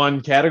with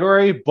one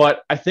category.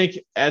 But I think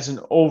as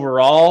an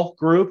overall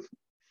group,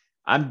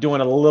 I'm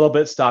doing a little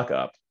bit stock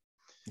up.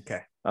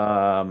 Okay.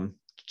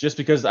 Just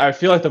because I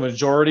feel like the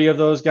majority of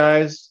those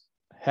guys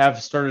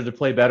have started to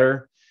play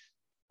better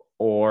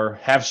or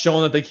have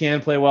shown that they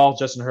can play well.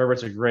 Justin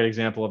Herbert's a great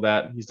example of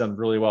that. He's done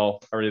really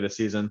well already this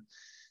season.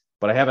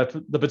 But I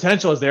have the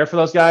potential is there for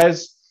those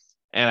guys,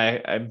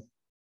 and I'm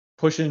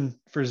pushing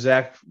for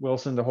Zach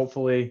Wilson to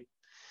hopefully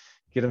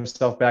get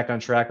himself back on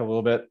track a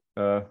little bit.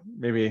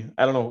 Maybe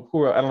I don't know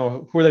who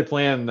are they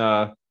playing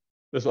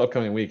this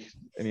upcoming week.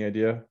 Any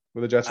idea who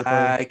the Jets are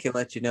playing? I can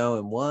let you know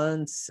in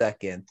 1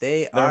 second.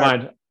 Never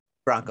mind.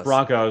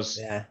 Broncos.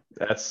 Yeah,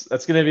 that's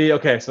going to be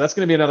okay. So that's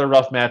going to be another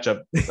rough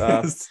matchup.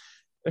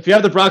 If you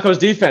have the Broncos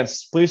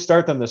defense, please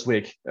start them this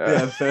week.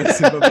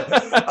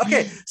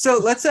 Okay, so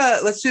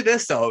let's do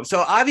this though.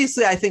 So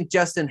obviously, I think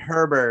Justin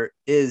Herbert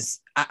is.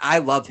 I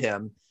love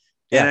him.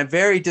 And I'm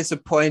very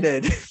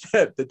disappointed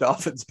that the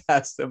Dolphins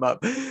passed him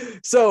up.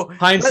 So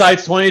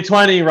hindsight's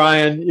 2020,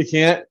 Ryan. You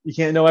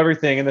can't know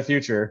everything in the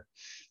future.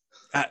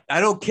 I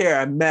don't care.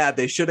 I'm mad.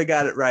 They should have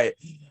got it right.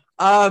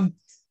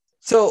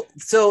 So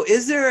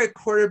is there a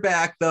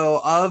quarterback though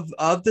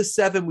of the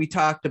 7 we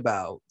talked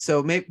about?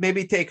 So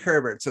maybe take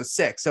Herbert. So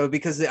 6. So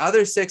because the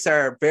other 6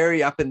 are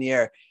very up in the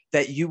air,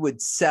 that you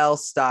would sell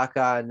stock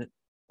on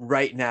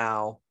right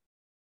now,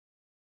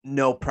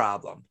 no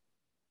problem.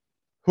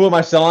 Who am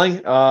I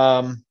selling?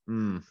 Well,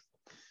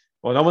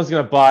 no one's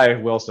going to buy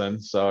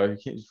Wilson, so you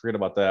can't forget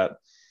about that.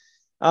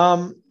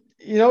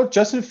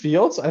 Justin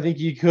Fields, I think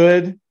you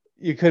could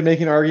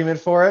make an argument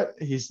for it.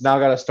 He's now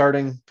got a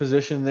starting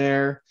position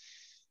there.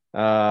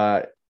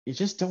 You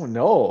just don't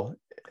know.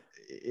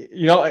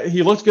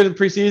 He looked good in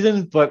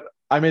preseason, but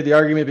I made the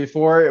argument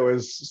before it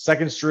was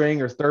second string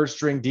or third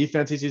string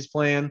defenses he's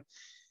playing.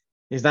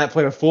 He's not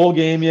played a full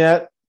game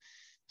yet.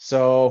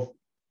 So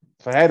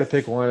if I had to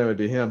pick one, it would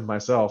be him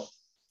myself.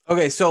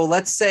 Okay, so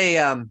let's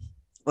say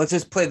let's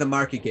just play the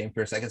market game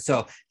for a second.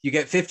 So you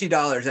get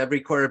 $50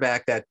 every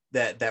quarterback that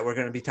we're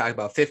going to be talking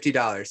about.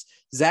 $50.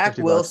 Zach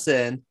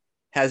Wilson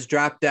has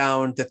dropped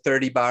down to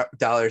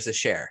 $30 a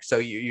share. So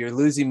you're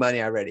losing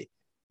money already.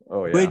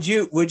 Oh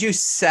yeah. Would you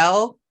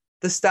sell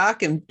the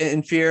stock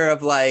in fear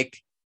of like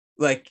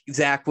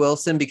Zach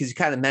Wilson, because you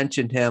kind of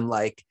mentioned him,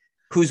 like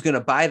who's going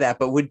to buy that,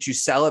 but would you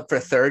sell it for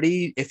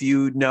 30 if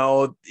you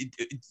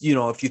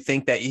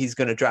think that he's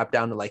going to drop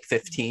down to like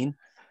 15?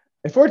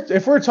 If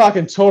we're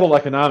talking total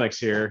economics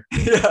here,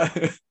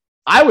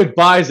 I would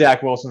buy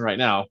Zach Wilson right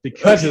now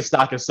because his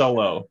stock is so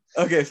low.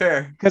 Okay,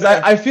 fair. Because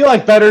I feel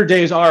like better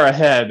days are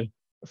ahead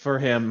for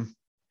him.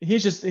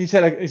 He's going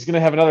to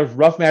have another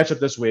rough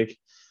matchup this week,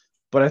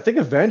 but I think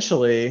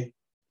eventually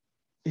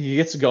he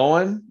gets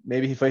going.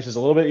 Maybe he faces a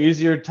little bit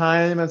easier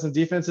time on some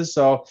defenses.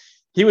 So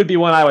he would be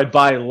one I would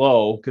buy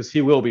low because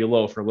he will be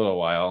low for a little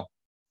while.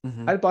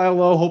 Mhm. I'd buy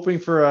low, hoping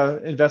for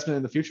an investment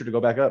in the future to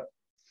go back up.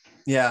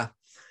 Yeah,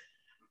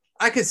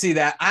 I could see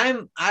that.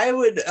 I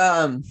would.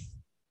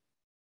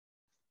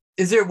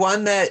 Is there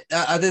one that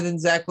other than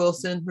Zach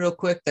Wilson, real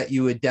quick, that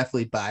you would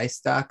definitely buy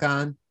stock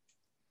on?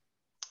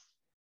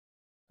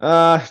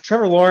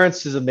 Trevor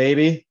Lawrence is a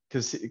maybe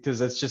because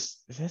it's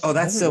just Oh, it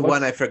that's hasn't the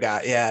one looked, I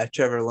forgot. Yeah,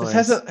 Trevor just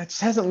Lawrence.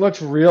 hasn't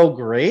looked real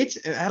great.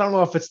 And I don't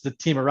know if it's the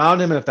team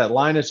around him and if that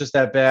line is just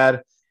that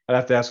bad. I'd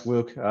have to ask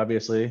Luke,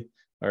 obviously,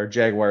 our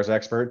Jaguars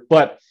expert.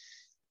 But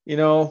you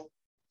know,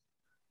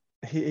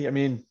 I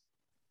mean,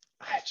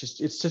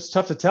 it's just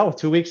tough to tell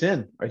 2 weeks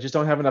in. I just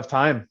don't have enough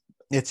time.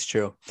 It's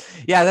true.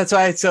 Yeah, that's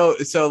why it's so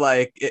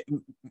like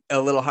a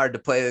little hard to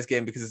play this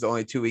game because it's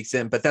only 2 weeks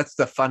in, but that's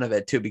the fun of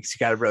it too, because you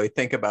got to really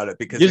think about it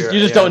because you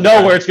just don't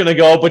know where it's going to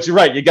go, but you're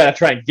right. You got to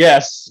try and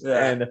guess.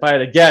 Yeah. And if I had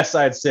to guess,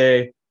 I'd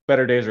say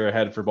better days are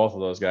ahead for both of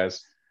those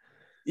guys.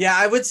 Yeah,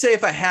 I would say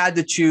if I had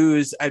to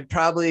choose, I'd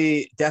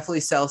probably definitely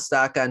sell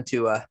stock on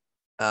Tua.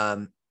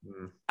 I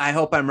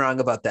hope I'm wrong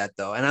about that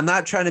though. And I'm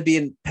not trying to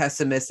be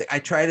pessimistic. I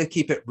try to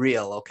keep it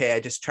real. Okay. I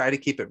just try to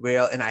keep it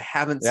real. And I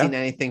haven't seen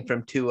anything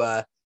from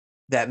Tua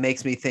that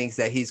makes me think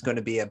that he's going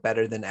to be a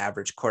better than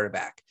average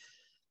quarterback.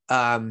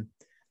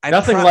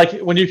 Nothing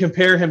like when you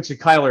compare him to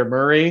Kyler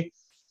Murray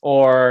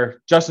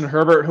or Justin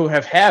Herbert, who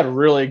have had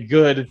really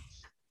good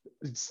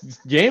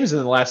games in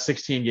the last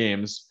 16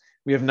 games.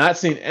 We have not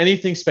seen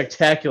anything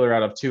spectacular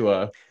out of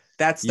Tua.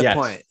 That's the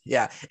point.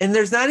 Yeah. And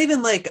there's not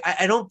even like,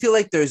 I don't feel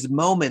like there's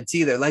moments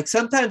either. Like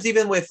sometimes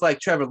even with like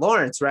Trevor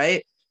Lawrence,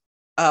 right?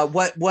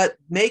 What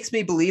makes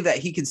me believe that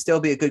he can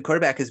still be a good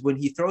quarterback is when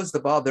he throws the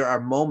ball, there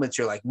are moments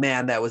you're like,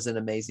 man, that was an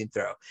amazing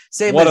throw.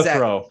 Same with Zach.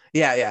 Throw.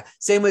 Yeah.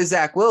 Same with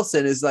Zach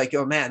Wilson is like,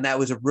 oh man, that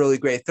was a really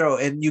great throw.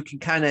 And you can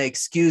kind of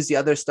excuse the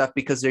other stuff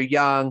because they're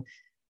young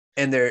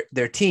and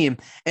their team.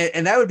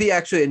 And that would be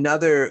actually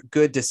another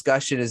good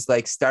discussion is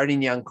like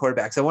starting young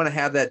quarterbacks. I want to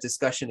have that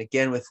discussion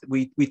again with,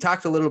 we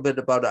talked a little bit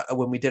about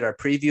when we did our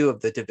preview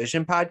of the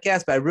division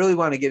podcast, but I really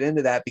want to get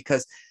into that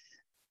because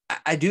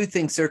I do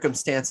think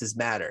circumstances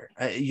matter.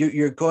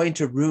 You're going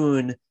to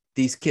ruin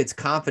these kids'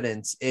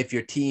 confidence if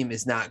your team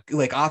is not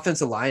like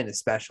offensive line,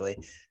 especially.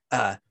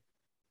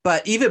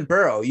 But even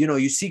Burrow,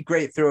 you see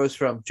great throws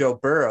from Joe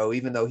Burrow,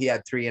 even though he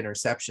had 3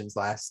 interceptions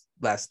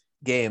last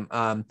game.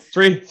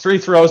 Three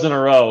throws in a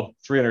row,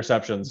 3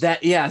 interceptions.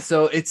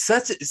 So it's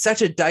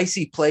such a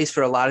dicey place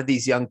for a lot of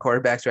these young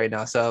quarterbacks right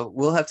now. So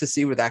we'll have to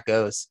see where that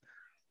goes.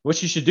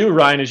 What you should do,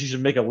 Ryan, is you should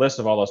make a list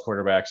of all those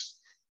quarterbacks.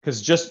 Because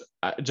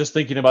just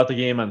thinking about the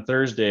game on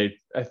Thursday,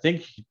 I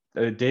think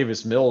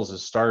Davis Mills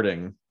is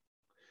starting.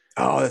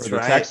 Oh, that's for the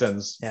right.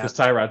 Texans because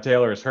Tyrod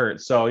Taylor is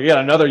hurt. So you got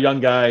another young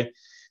guy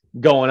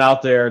going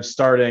out there and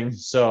starting.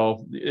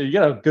 So you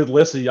got a good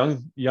list of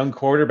young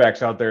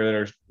quarterbacks out there that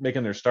are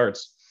making their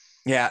starts.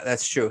 Yeah,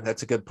 that's true.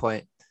 That's a good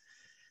point.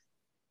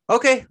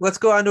 Okay, let's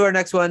go on to our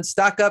next one.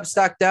 Stock up,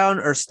 stock down,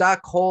 or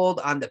stock hold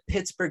on the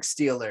Pittsburgh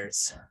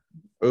Steelers.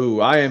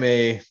 Oh, I am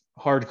a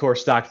hardcore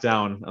stock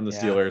down on the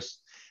Steelers.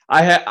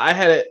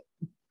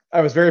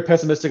 I was very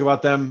pessimistic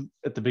about them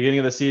at the beginning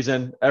of the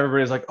season.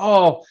 Everybody's like,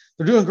 oh,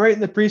 they're doing great in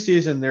the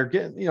preseason. They're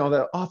getting,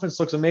 the offense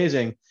looks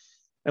amazing.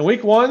 And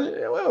week 1,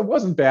 it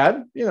wasn't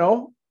bad,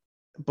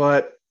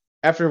 but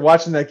after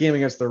watching that game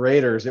against the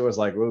Raiders, it was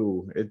like,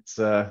 ooh, it's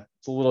a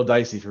little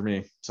dicey for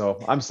me. So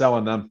I'm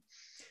selling them.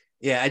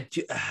 Yeah.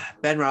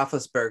 Ben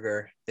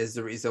Roethlisberger is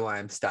the reason why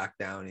I'm stock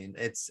downing.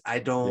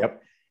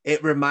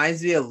 It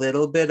reminds me a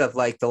little bit of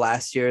like the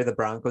last year the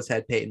Broncos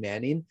had Peyton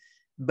Manning,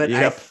 but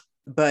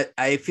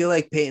I feel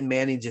like Peyton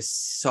Manning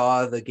just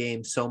saw the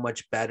game so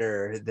much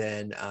better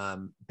than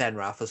Ben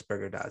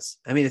Roethlisberger does.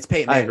 I mean, it's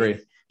Peyton Manning. I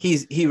agree.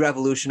 He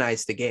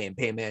revolutionized the game.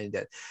 Peyton Manning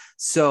did.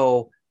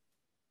 So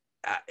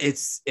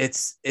it's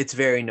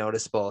very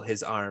noticeable.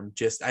 His arm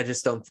I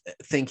just don't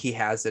think he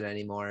has it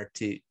anymore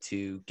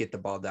to get the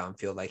ball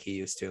downfield like he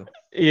used to.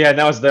 Yeah. And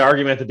that was the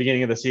argument at the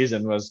beginning of the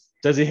season was,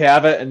 does he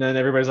have it? And then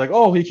everybody's like,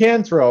 oh, he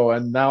can throw.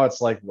 And now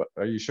it's like, what,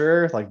 are you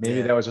sure? Like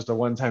maybe that was just a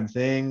one-time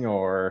thing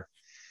or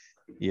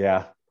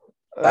yeah.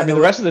 I mean,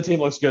 the rest of the team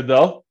looks good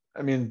though.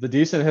 I mean, the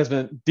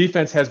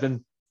defense has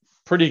been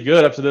pretty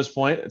good up to this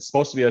point. It's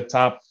supposed to be a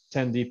top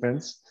 10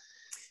 defense.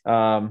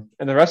 And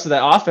the rest of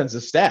that offense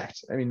is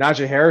stacked. I mean,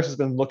 Najee Harris has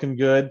been looking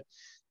good,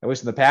 at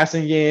least in the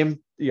passing game.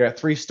 You got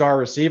 3-star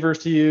receivers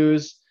to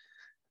use.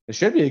 It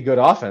should be a good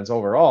offense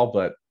overall,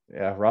 but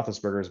yeah,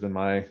 Roethlisberger has been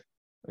my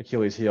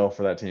Achilles heel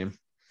for that team.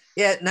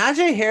 Yeah,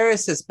 Najee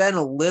Harris has been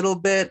a little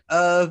bit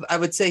of, I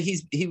would say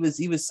he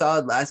was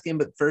solid last game,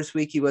 but first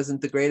week he wasn't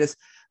the greatest.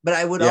 But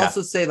I would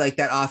also say like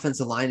that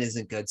offensive line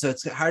isn't good. So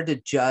it's hard to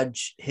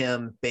judge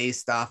him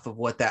based off of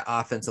what that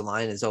offensive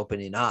line is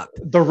opening up.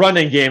 The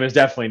running game is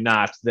definitely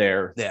not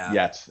there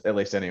yet, at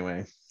least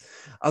anyway.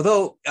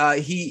 Although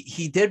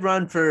he did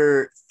run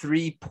for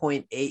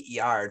 3.8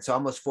 yards, so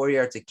almost 4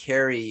 yards a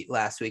carry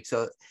last week.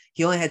 So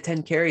he only had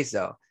 10 carries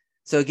though.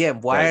 So again,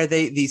 why are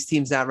these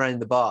teams not running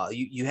the ball?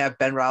 You have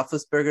Ben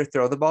Roethlisberger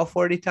throw the ball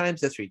 40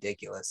 times? That's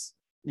ridiculous.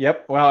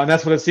 Yep. Well, and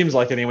that's what it seems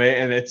like anyway.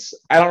 And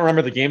I don't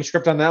remember the game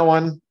script on that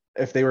one,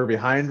 if they were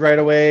behind right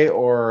away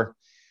or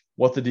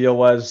what the deal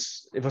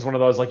was. If it was one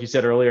of those, like you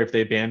said earlier, if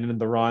they abandoned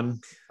the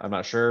run, I'm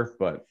not sure,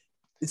 but.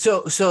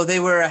 So they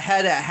were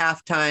ahead at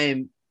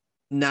halftime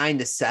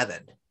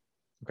 9-7.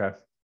 Okay.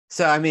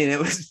 So, I mean, it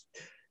was,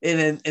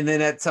 and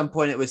then at some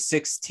point it was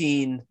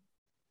 16-7.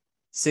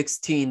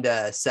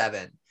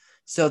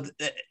 So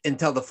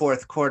until the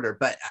fourth quarter,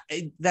 but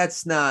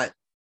that's not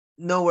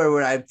nowhere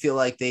where I feel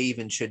like they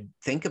even should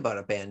think about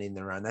abandoning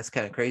the run. That's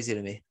kind of crazy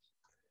to me.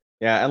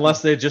 Yeah.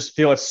 Unless they just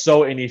feel it's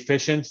so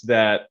inefficient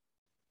that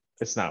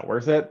it's not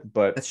worth it,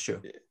 but that's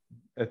true.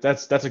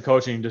 That's a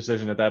coaching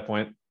decision at that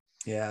point.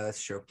 Yeah,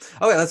 that's true.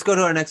 Okay. Let's go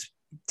to our next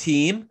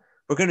team.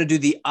 We're going to do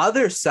the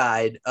other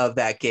side of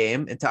that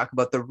game and talk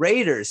about the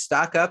Raiders.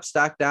 Stock up,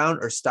 stock down,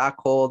 or stock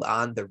hold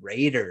on the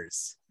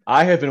Raiders.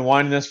 I have been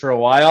wanting this for a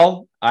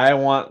while. I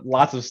want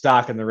lots of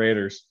stock in the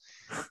Raiders.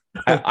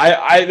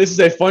 This is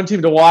a fun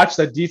team to watch.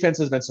 That defense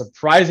has been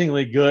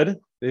surprisingly good.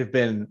 They've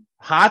been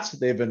hot.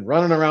 They've been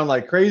running around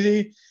like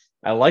crazy.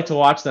 I like to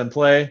watch them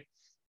play.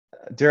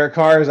 Derek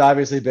Carr has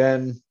obviously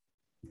been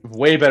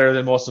way better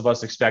than most of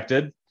us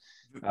expected.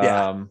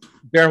 Yeah.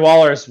 Darren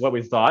Waller is what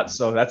we thought.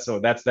 So that's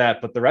that.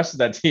 But the rest of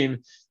that team,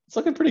 it's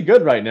looking pretty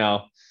good right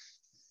now.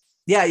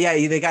 Yeah.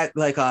 They got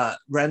like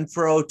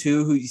Renfro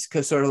too, who's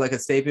sort of like a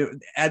staple.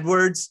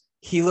 Edwards,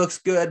 he looks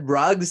good.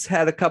 Ruggs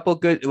had a couple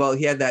good. Well,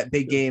 he had that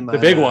big game. The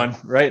big one,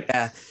 right?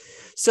 Yeah.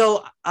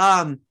 So,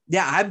 I'm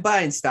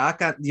buying stock.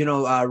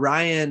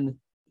 Ryan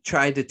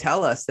tried to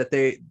tell us that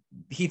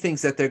he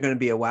thinks that they're going to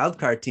be a wild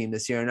card team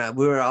this year, and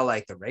we were all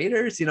like the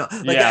Raiders, that's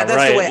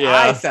right, the way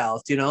I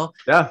felt,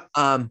 Yeah.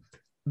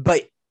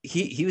 But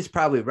he was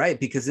probably right,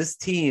 because this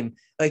team,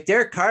 like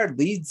Derek Carr,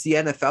 leads the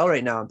NFL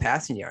right now in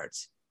passing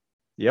yards.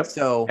 Yep.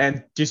 So,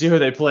 and do you see who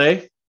they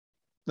play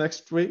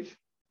next week?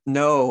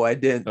 No, I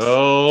didn't.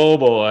 Oh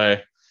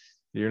boy,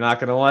 you're not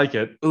gonna like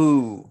it.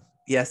 Ooh,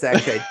 yes,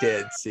 actually, I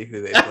did see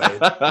who they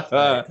played.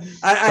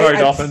 Sorry,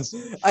 Dolphins.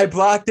 I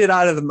blocked it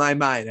out of my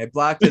mind. Are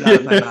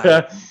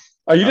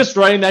you just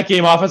writing that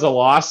game off as a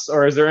loss,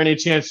 or is there any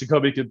chance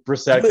Jacoby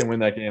Brissett can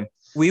win that game?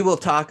 We will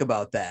talk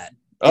about that.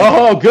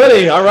 Oh,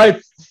 goody. All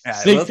right. Yeah,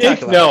 Sneak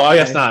peek? No, I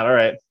guess not. All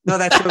right. No,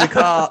 that's what we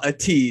call a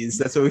tease.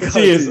 That's what we call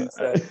a tease.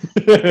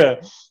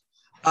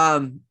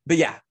 But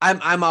yeah,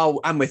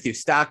 I'm with you.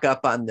 Stock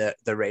up on the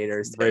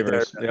Raiders.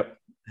 Yep.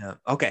 Yeah.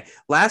 Okay.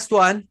 Last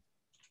one.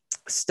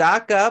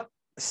 Stock up,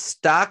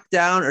 stock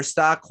down, or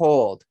stock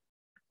hold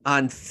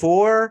on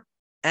 4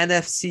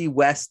 NFC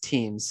West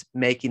teams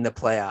making the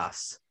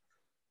playoffs.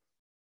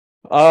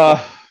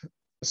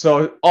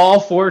 So all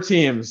 4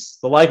 teams,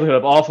 the likelihood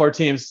of all 4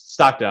 teams,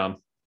 stock down.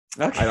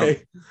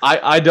 Okay.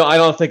 I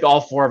don't think all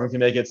 4 of them can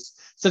make it.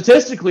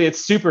 Statistically,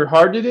 it's super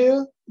hard to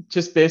do,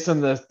 just based on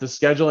the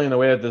scheduling and the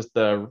way that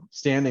the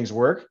standings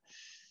work.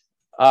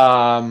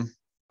 I'm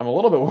a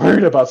little bit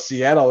worried about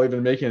Seattle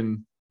even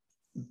making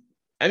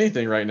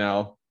anything right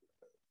now.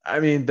 I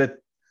mean,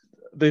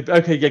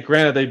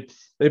 granted,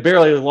 they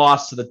barely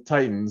lost to the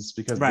Titans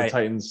because of the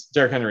Titans,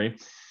 Derrick Henry,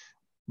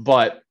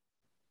 but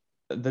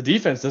the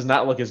defense does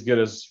not look as good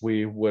as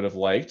we would have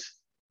liked.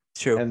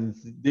 True. And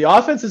the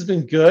offense has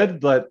been good,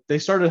 but they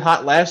started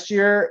hot last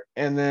year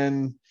and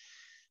then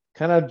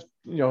kind of,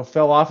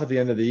 fell off at the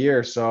end of the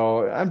year.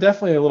 So I'm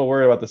definitely a little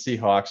worried about the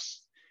Seahawks.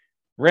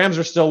 Rams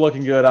are still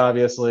looking good,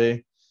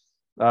 obviously.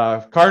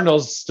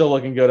 Cardinals still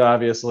looking good,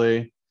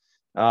 obviously.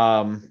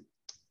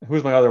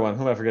 Who's my other one?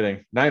 Who am I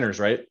forgetting? Niners,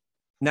 right?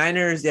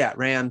 Niners, yeah.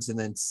 Rams, and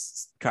then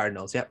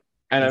Cardinals, yep.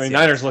 And I mean,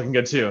 Niners looking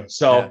good too.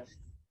 So yeah.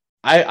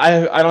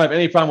 I don't have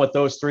any problem with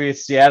those 3.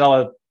 It's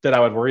Seattle that I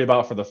would worry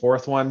about for the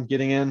 4th one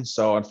getting in.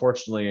 So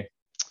unfortunately,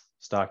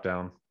 stock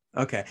down.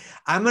 Okay.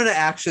 I'm going to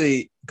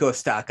actually go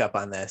stock up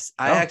on this.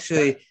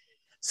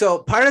 So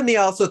part of me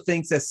also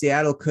thinks that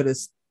Seattle could have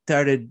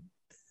started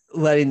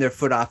letting their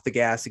foot off the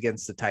gas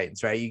against the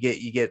Titans, right? You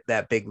get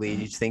that big lead.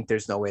 You think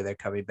there's no way they're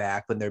coming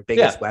back when their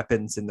biggest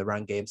weapons in the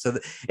run game. So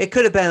it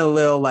could have been a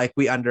little like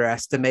we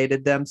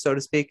underestimated them, so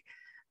to speak.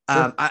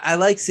 Sure. I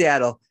like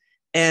Seattle,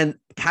 and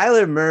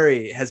Kyler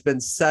Murray has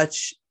been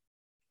such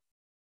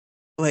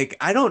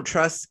I don't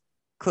trust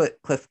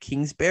Cliff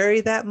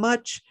Kingsbury that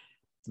much.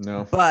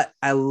 No, but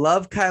I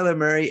love Kyler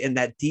Murray, and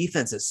that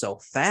defense is so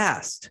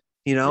fast,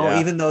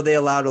 even though they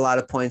allowed a lot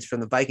of points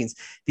from the Vikings.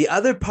 The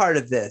other part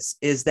of this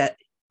is that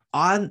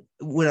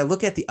when I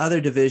look at the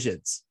other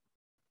divisions,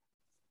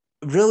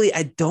 really,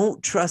 I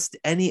don't trust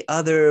any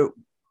other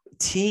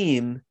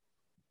team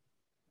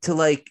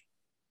to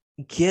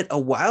get a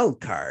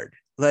wild card.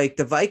 Like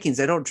the Vikings,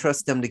 I don't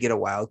trust them to get a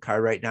wild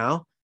card right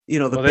now.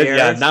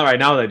 Bears. Not right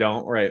now. They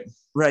don't. Right.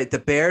 The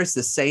Bears,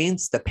 the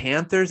Saints, the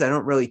Panthers, I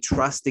don't really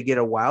trust to get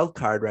a wild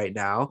card right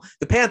now.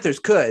 The Panthers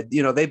could,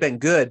 they've been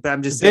good, but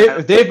I'm just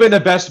saying. They've been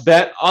the best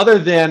bet, other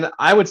than,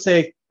 I would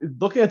say,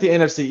 looking at the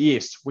NFC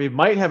East, we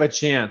might have a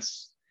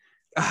chance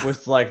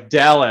with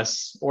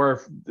Dallas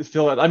or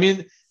Philly. I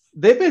mean,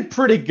 they've been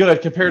pretty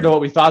good compared to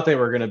what we thought they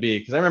were going to be.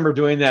 Because I remember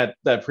doing that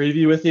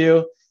preview with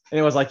you, and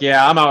it was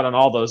I'm out on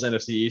all those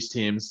NFC East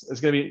teams.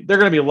 They're going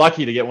to be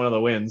lucky to get one of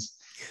the wins.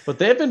 but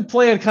they've been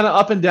playing kind of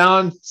up and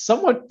down,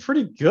 somewhat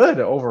pretty good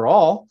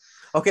overall.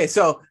 Okay,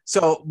 so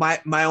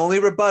my only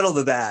rebuttal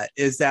to that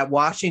is that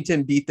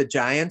Washington beat the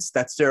Giants.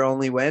 That's their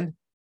only win.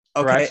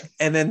 Okay, Correct.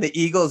 and then the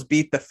Eagles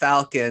beat the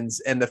Falcons,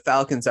 and the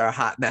Falcons are a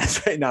hot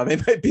mess right now. They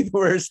might be the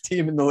worst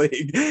team in the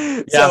league.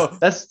 Yeah, So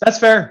that's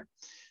fair.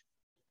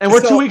 And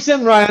we're 2 weeks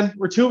in, Ryan.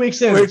 We're 2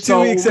 weeks in. We're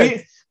 2 weeks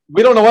in.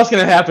 We don't know what's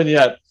going to happen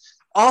yet.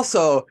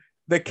 Also,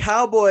 the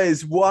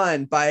Cowboys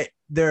won by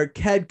their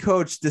head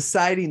coach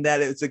deciding that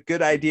it was a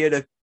good idea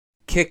to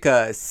kick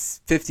a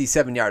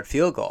 57-yard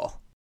field goal.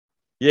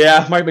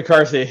 Yeah, Mike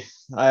McCarthy.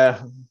 Yeah,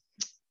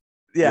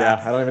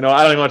 I don't even know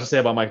what to say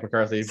about Mike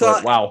McCarthy. So,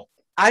 but wow.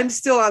 I'm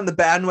still on the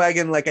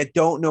bandwagon. Like, I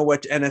don't know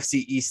which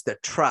NFC East to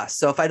trust.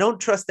 So if I don't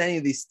trust any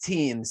of these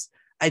teams,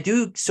 I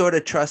do sort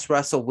of trust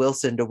Russell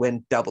Wilson to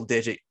win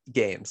double-digit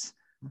games.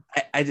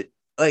 I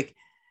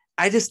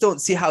just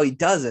don't see how he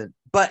doesn't.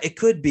 But it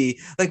could be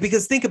like,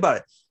 because think about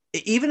it.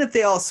 Even if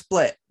they all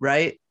split,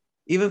 right?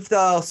 Even if they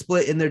all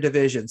split in their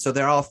division, so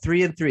they're all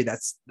 3-3.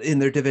 That's in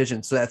their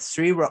division. So that's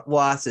 3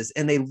 losses,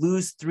 and they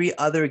lose 3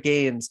 other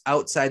games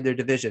outside their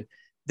division.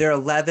 They're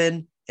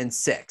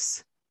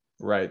 11-6.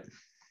 Right.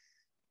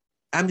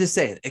 I'm just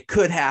saying it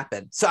could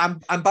happen. So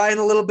I'm buying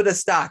a little bit of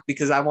stock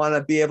because I want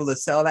to be able to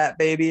sell that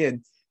baby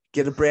and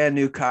get a brand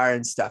new car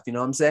and stuff. You know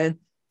what I'm saying?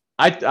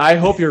 I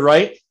hope you're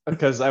right,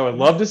 because I would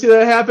love to see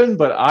that happen,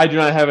 but I do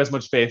not have as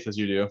much faith as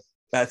you do.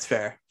 That's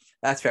fair.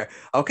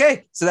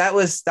 Okay, so that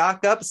was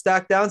stock up,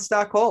 stock down,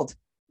 stock hold.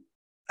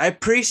 I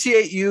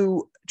appreciate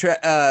you,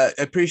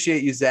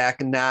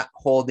 Zach, and not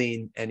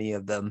holding any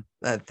of them.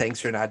 Thanks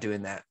for not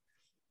doing that.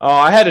 Oh,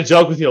 I had to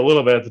joke with you a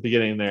little bit at the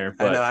beginning there.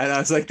 But I know.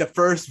 It's like the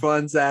first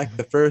one, Zach.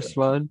 The first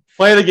one.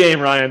 Play the game,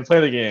 Ryan.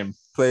 Play the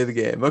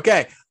game.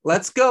 Okay,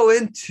 let's go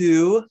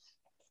into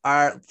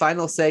our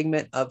final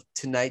segment of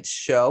tonight's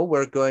show.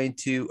 We're going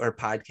to, or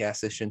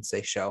podcast, I shouldn't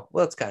say show.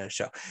 Well, it's kind of a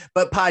show,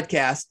 but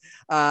podcast.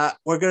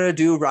 We're going to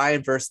do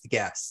Ryan versus the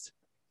guest.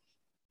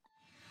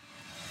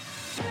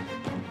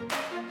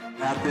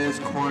 At this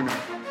corner,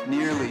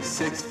 nearly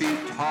 6 feet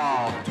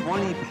tall,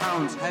 20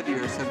 pounds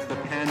heavier since the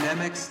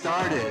pandemic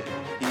started.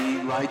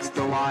 He likes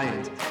the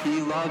Lions,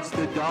 he loves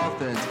the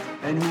Dolphins,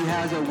 and he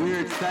has a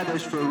weird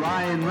fetish for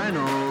Ryan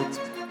Reynolds,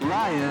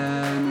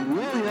 Ryan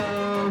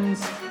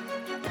Williams.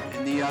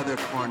 In the other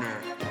corner,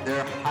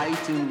 their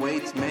height and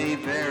weights may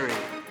vary,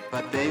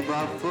 but they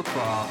love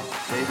football,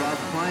 they love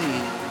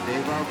playing, they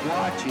love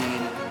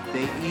watching,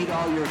 they eat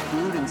all your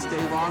food and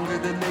stay longer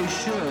than they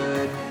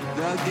should.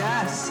 The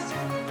guest.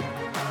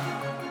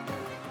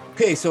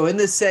 Okay, so in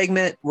this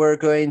segment, we're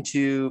going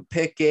to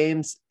pick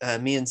games,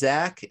 me and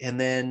Zach, and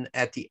then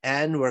at the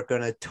end, we're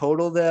going to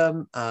total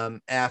them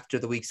after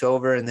the week's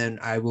over, and then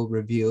I will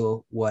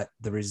reveal what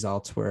the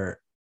results were.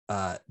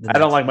 I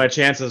don't like my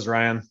chances,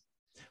 Ryan.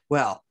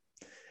 Well,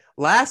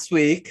 last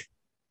week,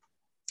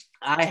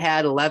 I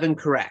had 11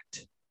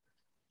 correct.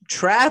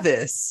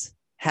 Travis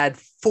had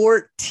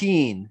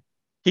 14.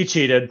 He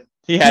cheated.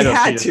 He had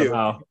to.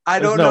 Somehow. I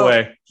don't know. No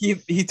way.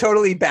 He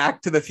totally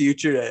back to the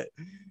future.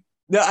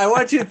 No, I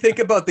want you to think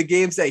about the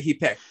games that he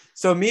picked.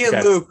 So me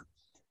and Luke,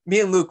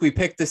 we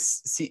picked the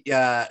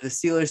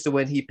Steelers to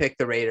win. He picked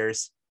the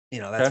Raiders.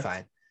 You know, that's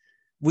fine.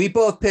 We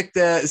both picked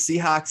the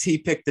Seahawks. He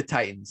picked the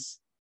Titans.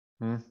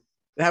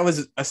 That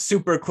was a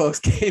super close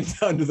game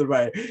down to the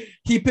right.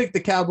 He picked the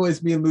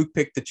Cowboys. Me and Luke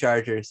picked the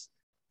Chargers.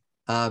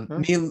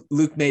 Me and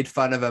Luke made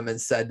fun of him and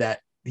said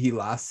that he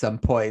lost some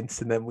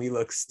points, and then we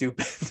look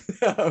stupid.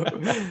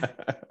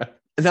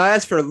 Now,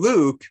 as for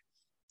Luke,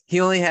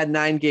 he only had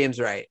 9 games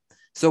right.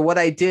 So what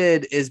I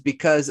did is,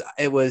 because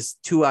it was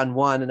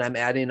 2-on-1 and I'm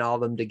adding all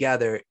of them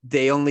together,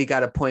 they only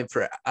got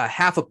a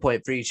half a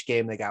point for each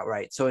game they got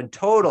right. So in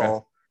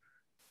total,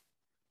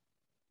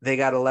 they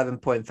got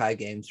 11.5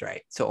 games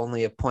right. So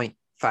only a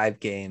 0.5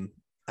 game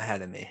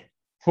ahead of me.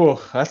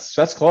 Oh,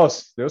 that's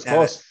close. It was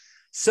close.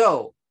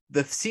 So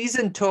the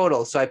season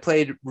total. So I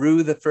played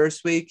Rue the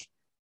first week.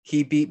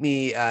 He beat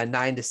me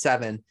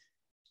 9-7.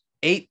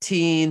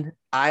 18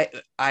 I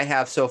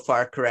have so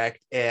far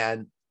correct,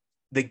 and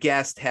the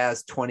guest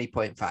has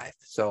 20.5.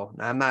 So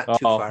I'm not too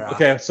far off.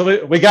 Okay,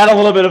 so we got a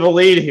little bit of a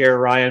lead here,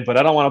 Ryan, but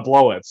I don't want to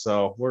blow it.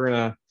 So we're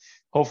gonna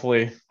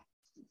hopefully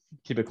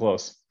keep it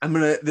close.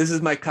 This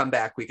is my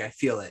comeback week. I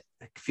feel it.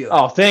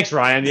 Oh, thanks,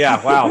 Ryan.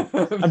 Yeah, wow.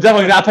 I'm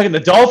definitely not picking the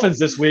Dolphins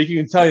this week. You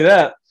can tell you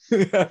that.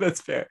 Yeah,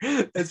 that's fair.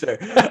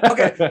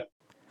 Okay.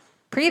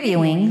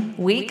 Previewing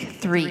Week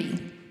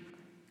 3.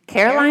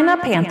 Carolina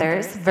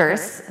Panthers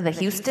versus the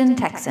Houston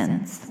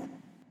Texans.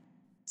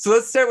 So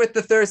let's start with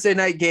the Thursday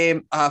night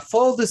game.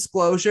 Full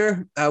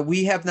disclosure,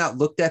 we have not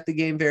looked at the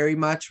game very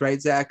much,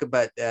 right, Zach?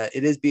 But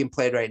it is being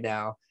played right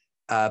now.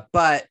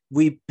 But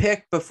we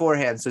picked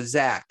beforehand. So,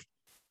 Zach,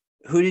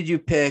 who did you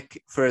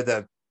pick for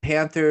the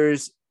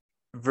Panthers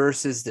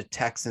versus the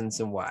Texans,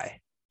 and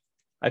why?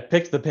 I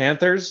picked the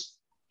Panthers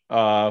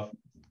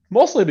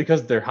mostly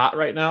because they're hot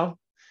right now.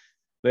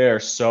 They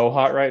are so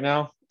hot right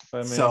now.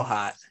 So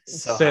hot.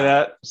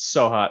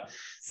 So hot.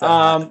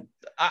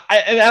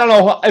 I don't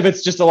know if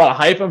it's just a lot of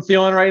hype I'm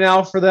feeling right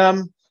now for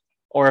them,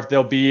 or if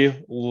they'll be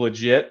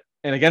legit.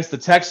 And against the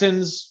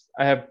Texans,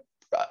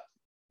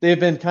 they've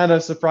been kind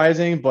of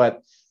surprising,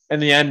 but in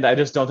the end, I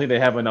just don't think they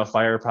have enough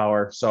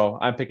firepower. So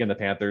I'm picking the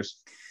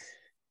Panthers.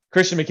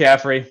 Christian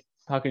McCaffrey,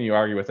 how can you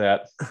argue with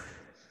that?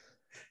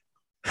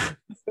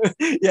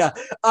 Yeah,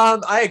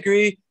 I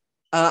agree.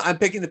 I'm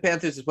picking the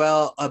Panthers as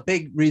well. A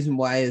big reason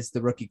why is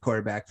the rookie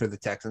quarterback for the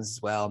Texans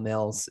as well,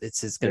 Mills.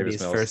 It's going to be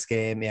his first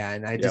game. Yeah,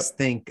 and I just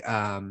think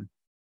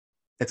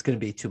it's going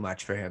to be too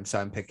much for him. So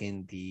I'm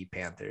picking the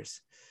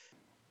Panthers.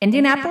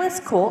 Indianapolis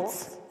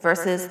Colts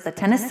versus the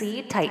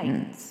Tennessee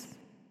Titans.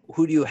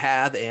 Who do you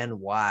have and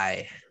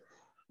why?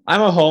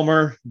 I'm a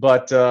homer,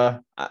 but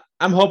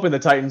I'm hoping the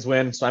Titans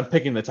win, so I'm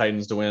picking the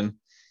Titans to win.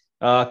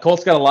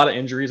 Colts got a lot of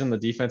injuries on the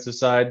defensive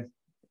side,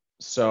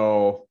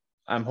 so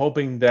I'm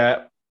hoping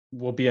that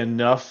will be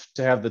enough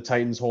to have the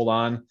Titans hold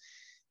on.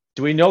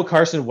 Do we know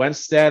Carson Wentz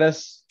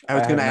status? I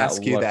was going to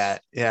ask you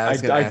that. Yeah,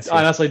 I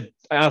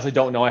honestly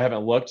don't know. I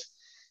haven't looked.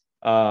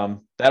 That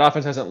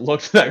offense hasn't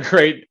looked that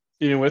great,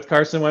 even with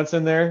Carson Wentz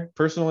in there.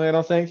 Personally, I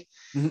don't think.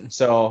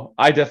 So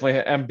I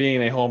definitely am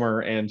being a homer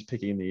and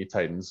picking the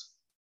Titans.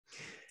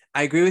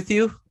 I agree with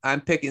you.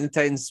 I'm picking the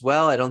Titans as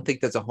well. I don't think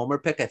that's a homer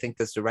pick. I think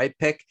that's the right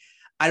pick.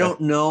 I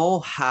don't know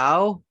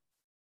how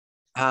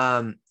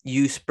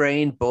you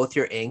sprained both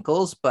your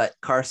ankles, but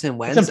Carson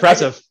Wentz. It's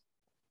impressive.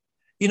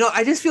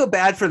 I just feel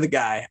bad for the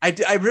guy.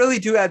 I really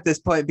do at this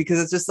point,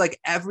 because it's just like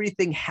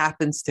everything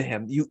happens to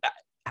him.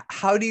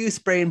 How do you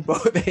sprain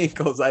both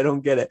ankles? I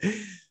don't get it.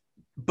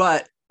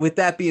 But with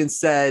that being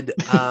said,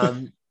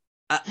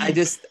 I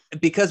just,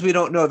 because we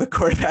don't know the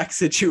quarterback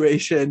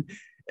situation,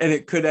 and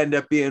it could end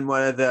up being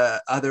one of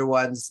the other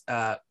ones.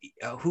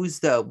 Who's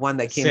the one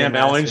that came Sam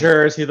in?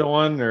 Ellinger, is he the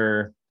one,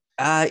 or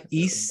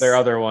their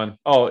other one?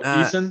 Oh,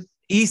 Eason?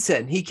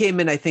 Eason. He came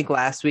in, I think,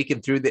 last week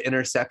and threw the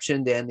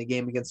interception to end the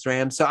game against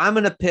Rams. So I'm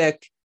going to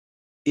pick.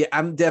 Yeah,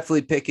 I'm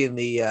definitely picking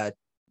the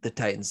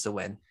Titans to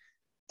win.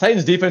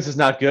 Titans defense is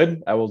not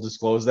good. I will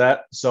disclose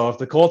that. So if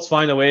the Colts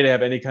find a way to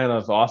have any kind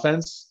of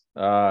offense,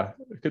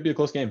 it could be a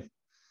close game.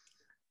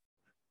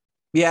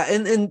 Yeah,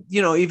 and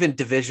even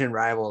division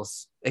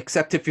rivals,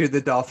 except if you're the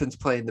Dolphins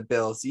playing the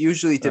Bills.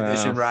 Usually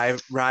division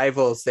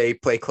rivals, they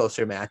play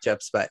closer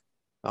matchups, but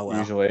oh well.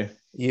 Usually.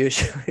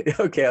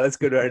 Okay, let's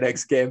go to our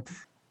next game.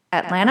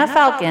 Atlanta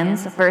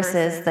Falcons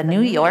versus the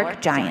New York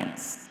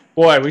Giants.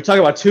 Boy, we talk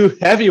about two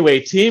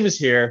heavyweight teams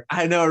here.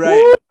 I know,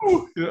 right?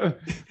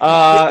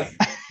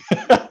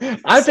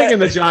 I'm picking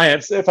the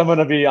Giants, if I'm going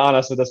to be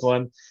honest with this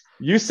one.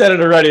 You said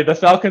it already. The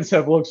Falcons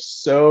have looked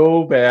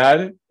so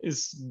bad.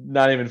 It's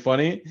not even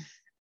funny.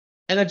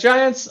 And the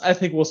Giants, I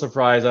think, will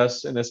surprise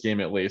us in this game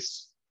at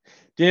least.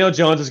 Daniel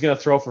Jones is going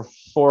to throw for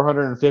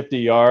 450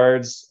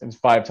 yards and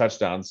 5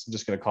 touchdowns. I'm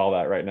just going to call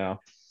that right now.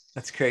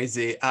 That's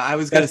crazy. I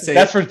was going to say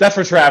that's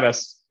for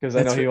Travis, because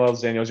I know he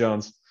loves Daniel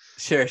Jones.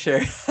 Sure.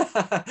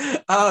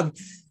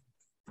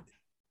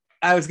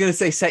 I was going to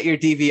say set your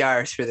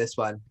DVRs for this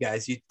one,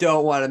 guys. You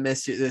don't want to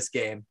miss this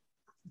game.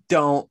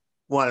 Don't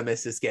want to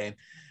miss this game.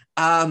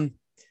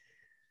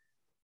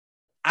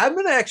 I'm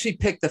going to actually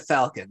pick the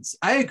Falcons.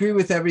 I agree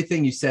with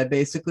everything you said,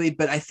 basically,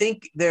 but I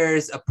think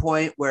there's a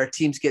point where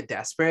teams get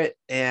desperate,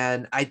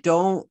 and I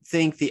don't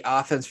think the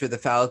offense for the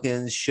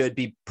Falcons should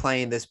be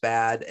playing this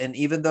bad. And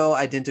even though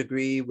I didn't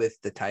agree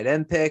with the tight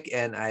end pick,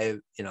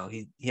 and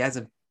he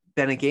hasn't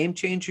been a game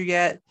changer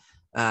yet,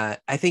 I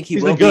think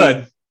he's been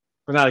good,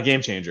 but not a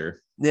game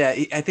changer. Yeah,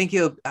 I think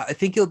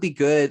he'll be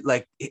good.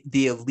 Like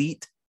the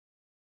elite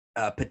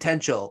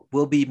potential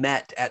will be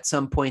met at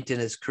some point in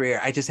his career.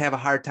 I just have a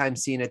hard time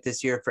seeing it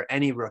this year for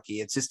any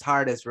rookie. It's just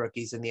hard as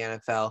rookies in the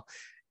NFL,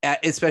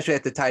 especially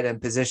at the tight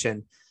end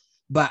position.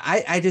 But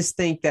I just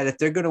think that if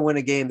they're going to win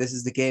a game, this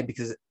is the game,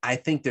 because I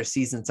think their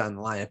season's on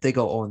the line. If they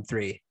go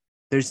 0-3,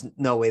 there's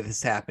no way this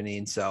is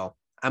happening. So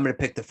I'm going to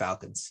pick the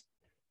Falcons.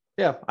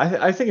 Yeah,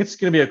 I think it's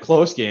going to be a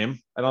close game.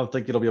 I don't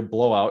think it'll be a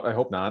blowout. I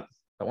hope not.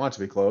 I want it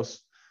to be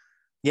close.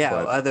 Yeah,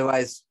 but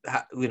otherwise,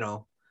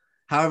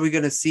 how are we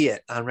going to see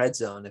it on Red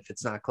Zone if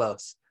it's not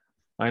close?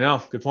 I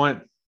know. Good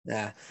point.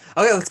 Yeah.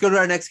 Okay, let's go to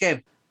our next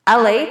game.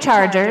 LA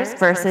Chargers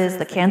versus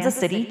the Kansas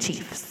City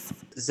Chiefs.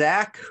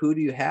 Zach, who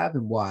do you have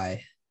and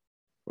why?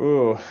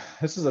 Ooh,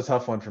 this is a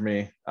tough one for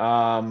me.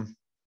 I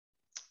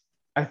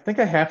think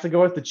I have to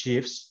go with the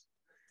Chiefs.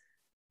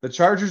 The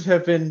Chargers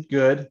have been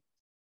good.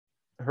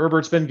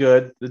 Herbert's been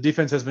good. The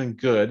defense has been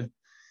good.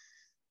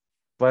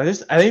 But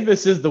I think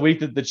this is the week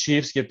that the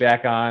Chiefs get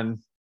back on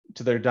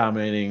to their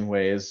dominating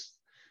ways.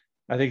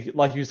 I think,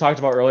 like you talked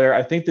about earlier,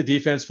 I think the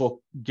defense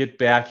will get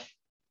back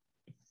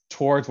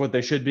towards what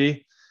they should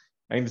be.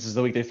 I think this is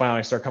the week they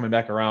finally start coming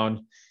back around.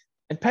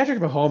 And Patrick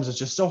Mahomes is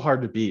just so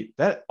hard to beat.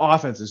 That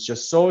offense is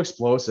just so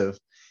explosive.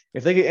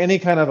 If they get any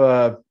kind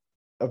of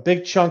a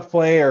big chunk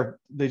play, or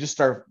they just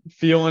start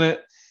feeling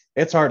it,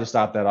 it's hard to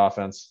stop that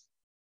offense.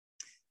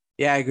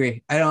 Yeah, I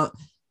agree.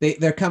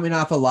 They're coming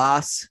off a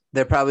loss.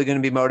 They're probably going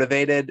to be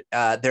motivated.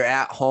 They're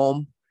at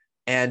home.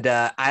 And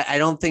I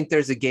don't think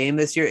there's a game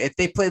this year. If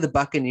they play the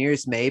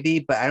Buccaneers, maybe,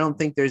 but I don't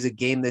think there's a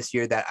game this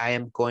year that I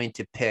am going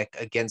to pick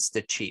against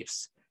the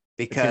Chiefs,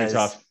 because it's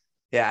gonna be tough.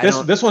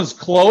 Yeah, this one's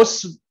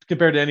close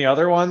compared to any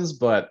other ones,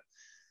 but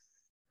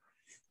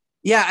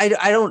yeah,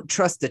 I don't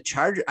trust the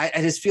Chargers.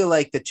 I just feel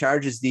like the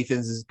Chargers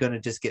defense is going to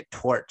just get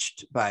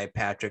torched by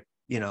Patrick,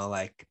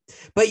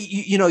 but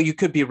you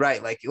could be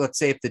right. Like, let's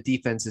say if the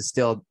defense is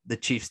still the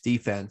Chiefs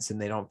defense and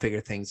they don't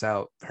figure things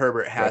out,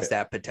 Herbert has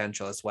that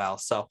potential as well.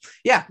 So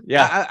yeah.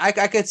 I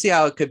could see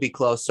how it could be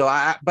close. So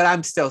but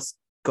I'm still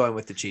going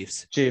with the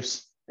Chiefs.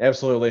 Chiefs.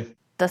 Absolutely.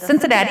 The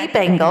Cincinnati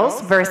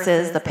Bengals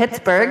versus the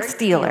Pittsburgh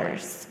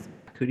Steelers.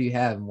 Who do you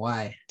have and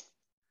why?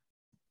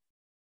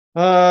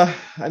 I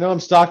know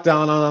I'm stocked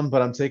down on them,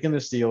 but I'm taking the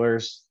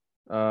Steelers.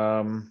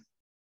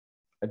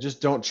 I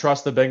just don't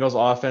trust the Bengals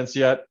offense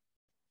yet.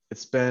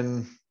 It's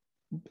been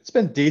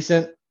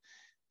decent,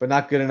 but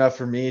not good enough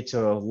for me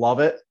to love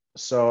it.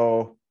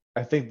 So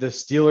I think the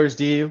Steelers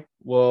D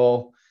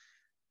will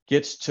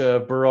get to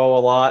Burrow a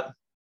lot,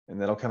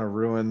 and that'll kind of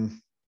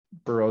ruin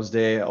Burrow's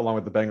day along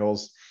with the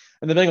Bengals.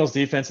 And the Bengals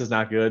defense is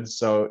not good.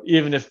 So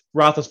even if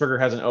Roethlisberger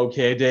has an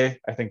okay day,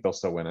 I think they'll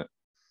still win it.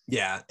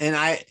 Yeah.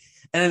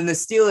 And the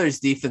Steelers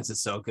defense is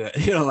so good.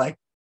 I'm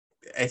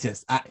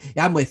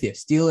with you.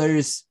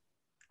 Steelers.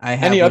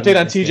 Any update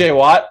on TJ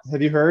Watt?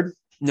 Have you heard?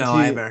 No,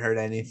 I haven't heard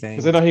anything.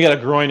 Because I know he got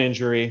a groin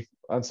injury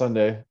on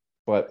Sunday,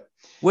 but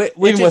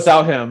even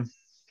without him.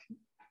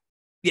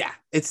 Yeah,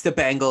 it's the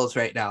Bengals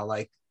right now.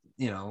 Like,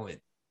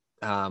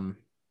 I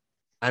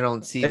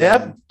don't see they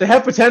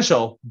have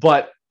potential,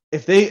 but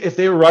if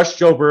they rush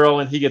Joe Burrow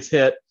and he gets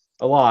hit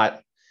a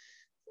lot,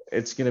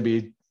 it's going to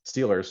be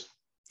Steelers.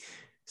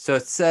 So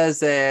it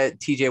says that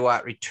TJ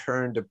Watt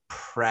returned to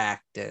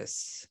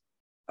practice.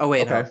 Oh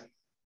wait, okay.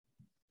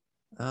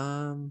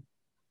 No.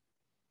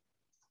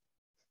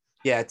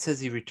 Yeah, it says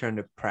he returned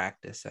to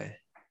practice.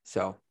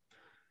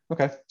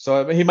 Okay,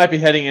 so he might be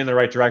heading in the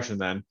right direction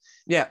then.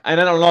 Yeah, and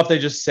I don't know if they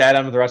just sat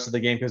him the rest of the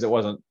game because it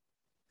wasn't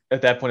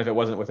at that point if it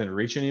wasn't within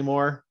reach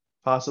anymore,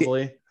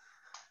 possibly.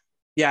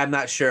 Yeah, I'm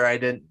not sure. I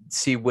didn't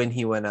see when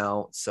he went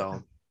out,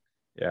 so.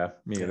 Yeah,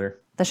 me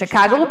either. The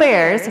Chicago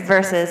Bears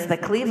versus the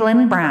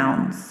Cleveland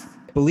Browns.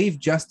 I believe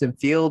Justin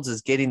Fields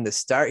is getting the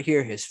start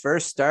here, his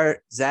first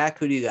start. Zach,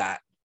 who do you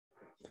got?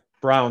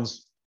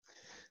 Browns.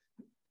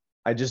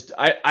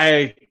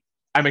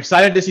 I'm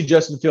excited to see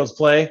Justin Fields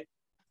play.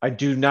 I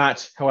do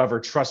not, however,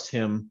 trust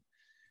him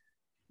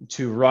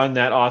to run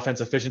that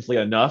offense efficiently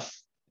enough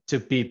to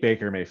beat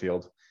Baker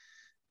Mayfield.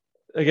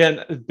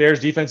 Again, Bears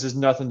defense is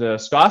nothing to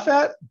scoff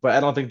at, but I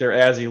don't think they're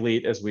as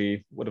elite as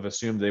we would have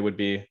assumed they would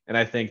be. And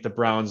I think the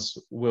Browns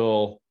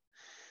will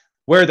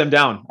wear them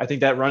down. I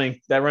think that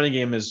running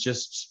game is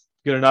just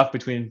good enough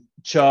between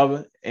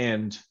Chubb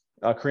and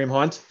Kareem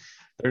Hunt.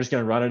 They're just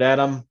going to run it at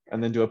them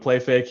and then do a play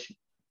fake.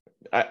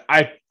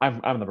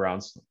 I'm the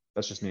Browns.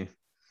 That's just me.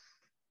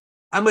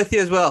 I'm with you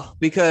as well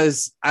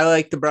because I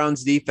like the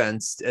Browns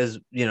defense as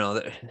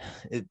they're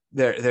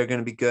going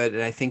to be good.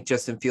 And I think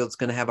Justin Fields is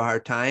going to have a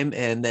hard time.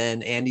 And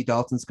then Andy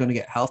Dalton's going to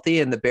get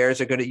healthy and the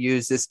Bears are going to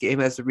use this game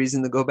as a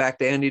reason to go back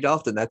to Andy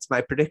Dalton. That's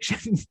my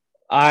prediction.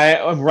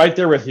 I'm right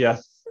there with you.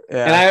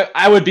 Yeah. And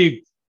I would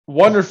be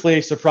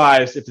wonderfully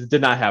surprised if it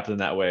did not happen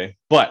that way.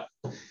 But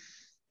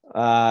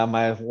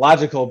my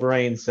logical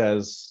brain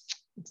says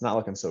it's not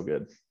looking so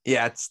good.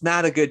 Yeah, it's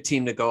not a good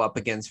team to go up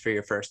against for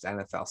your first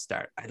NFL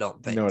start. I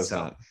don't think so. No, it's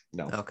not.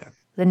 No. Okay.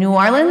 The New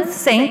Orleans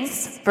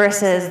Saints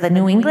versus the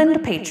New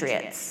England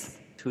Patriots.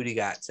 Who do you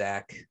got,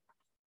 Zach?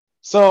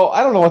 So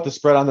I don't know what the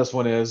spread on this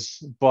one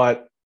is,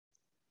 but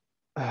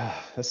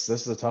this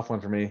is a tough one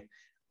for me.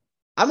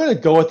 I'm going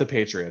to go with the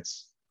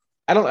Patriots.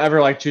 I don't ever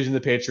like choosing the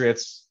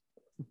Patriots,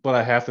 but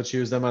I have to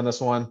choose them on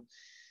this one.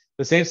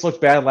 The Saints looked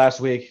bad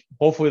last week.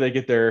 Hopefully they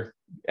get their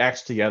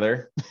acts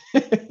together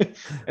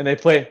and they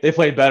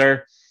played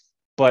better.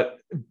 But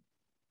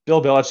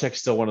Bill Belichick's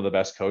still one of the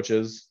best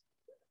coaches.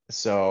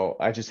 So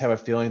I just have a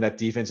feeling that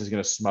defense is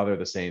going to smother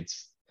the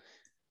Saints.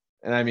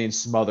 And I mean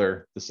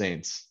smother the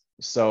Saints.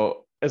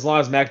 So as long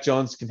as Mac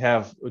Jones can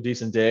have a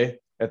decent day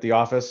at the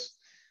office,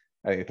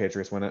 I think the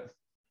Patriots win it.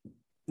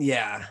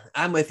 Yeah,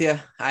 I'm with you.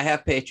 I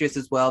have Patriots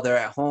as well. They're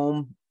at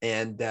home.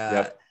 And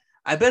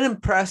I've been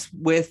impressed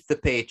with the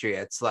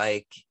Patriots.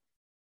 I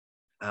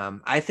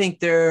think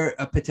they're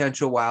a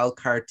potential wild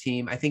card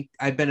team. I think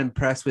I've been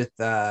impressed with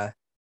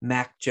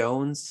Mac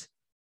Jones.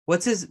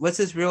 What's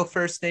his real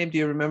first name? Do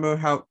you remember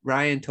how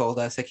Ryan told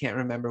us? I can't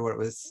remember what it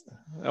was.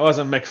 It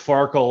wasn't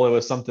McFarkle. It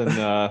was something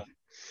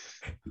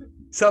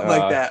something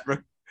like that.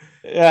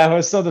 Yeah, it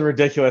was something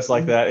ridiculous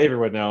like that. Avery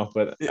would know,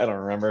 but I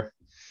don't remember.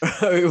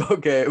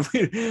 Okay,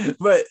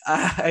 but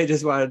I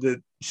just wanted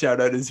to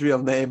shout out his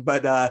real name.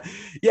 But I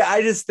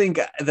just think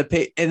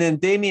and then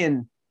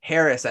Damian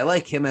Harris, I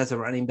like him as a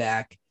running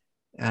back.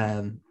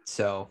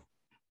 So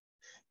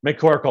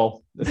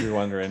McCorkle, if you're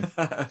wondering.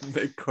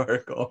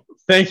 McCorkle.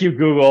 Thank you,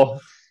 Google.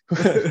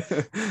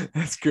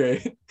 That's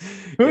great.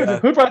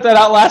 Who brought that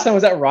out last time?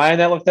 Was that Ryan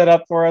that looked that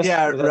up for us?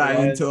 Yeah,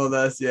 Ryan told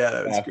us. Yeah,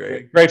 that was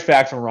great. Great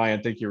fact from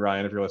Ryan. Thank you,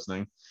 Ryan, if you're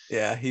listening.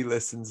 Yeah, he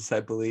listens,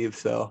 I believe.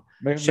 So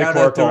shout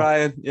out to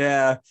Ryan.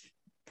 Yeah.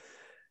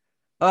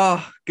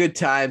 Oh, good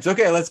times.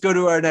 Okay, let's go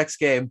to our next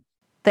game.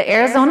 The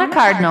Arizona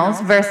Cardinals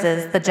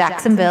versus the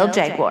Jacksonville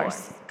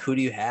Jaguars. Who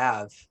do you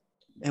have?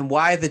 And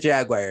why the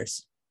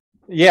Jaguars?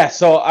 Yeah,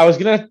 so I was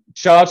gonna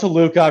shout out to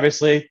Luke.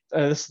 Obviously,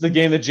 this is the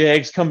game the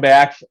Jags come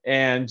back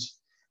and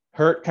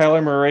hurt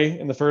Kyler Murray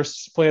in the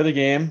first play of the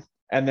game,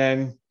 and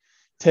then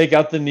take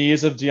out the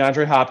knees of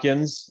DeAndre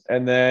Hopkins,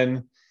 and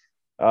then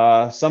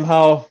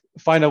somehow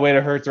find a way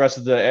to hurt the rest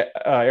of the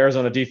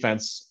Arizona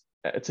defense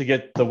to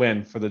get the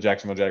win for the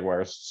Jacksonville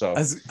Jaguars. So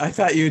I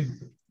thought you'd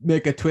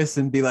make a twist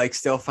and be like,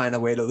 still find a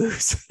way to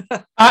lose.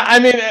 I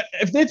mean,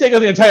 if they take out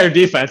the entire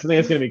defense, I think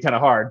it's going to be kind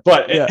of hard.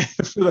 But Yeah.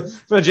 for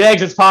the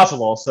Jags, it's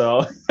possible.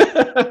 So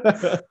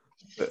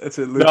That's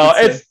what Luke no,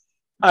 would it's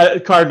say.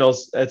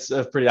 Cardinals. It's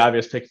a pretty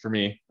obvious pick for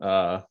me.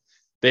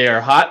 They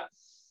are hot,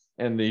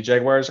 and the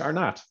Jaguars are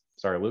not.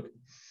 Sorry, Luke.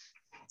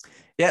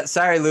 Yeah,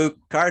 sorry, Luke.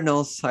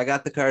 Cardinals. I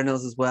got the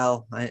Cardinals as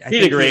well.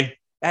 He'd agree.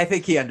 I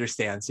think he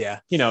understands. Yeah.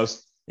 He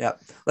knows. Yeah.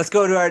 Let's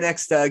go to our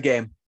next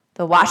game.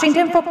 The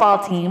Washington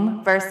football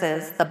team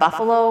versus the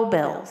Buffalo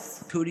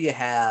Bills. Who do you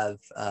have,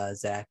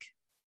 Zach?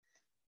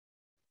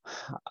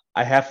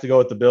 I have to go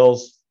with the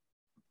Bills.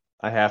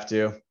 I have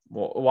to.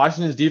 Well,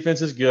 Washington's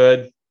defense is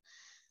good,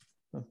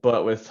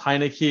 but with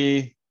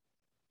Heineke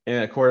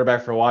and a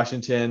quarterback for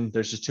Washington,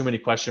 there's just too many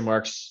question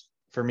marks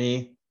for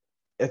me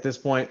at this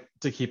point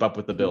to keep up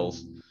with the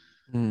Bills.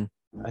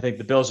 I think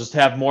the Bills just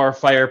have more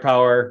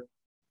firepower.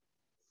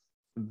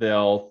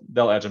 They'll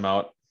edge them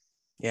out.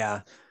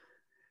 Yeah.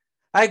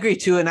 I agree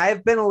too. And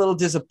I've been a little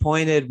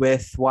disappointed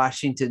with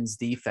Washington's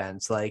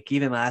defense. Like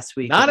even last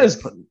week. Not as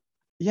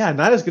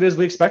good as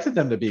we expected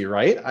them to be,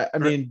 right? I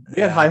mean,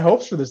 we had high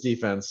hopes for this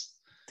defense.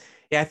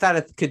 Yeah, I thought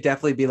it could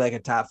definitely be like a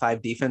top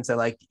 5 defense. I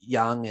like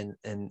Young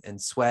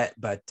and Sweat,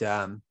 but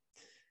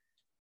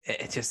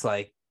it's just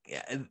like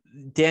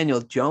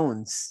Daniel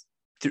Jones,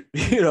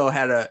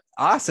 had an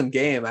awesome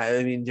game.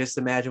 I mean, just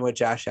imagine what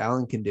Josh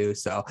Allen can do.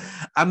 So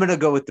I'm going to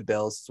go with the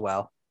Bills as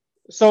well.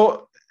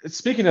 So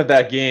speaking of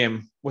that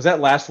game, was that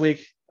last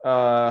week?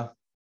 What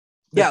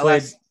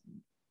was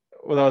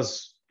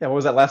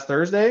that, last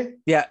Thursday?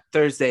 Yeah,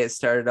 Thursday. It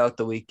started out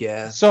the week.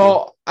 Yeah.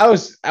 So I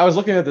was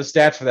looking at the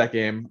stats for that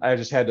game. I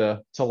just had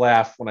to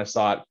laugh when I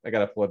saw it. I got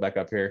to pull it back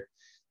up here.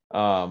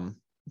 But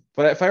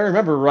if I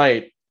remember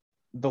right,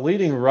 the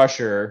leading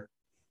rusher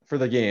for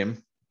the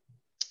game,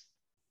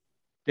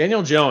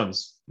 Daniel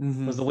Jones,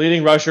 was the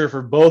leading rusher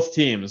for both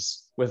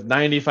teams with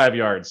 95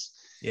 yards.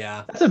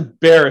 Yeah. That's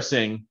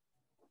embarrassing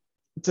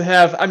to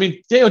have. I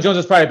mean, Daniel Jones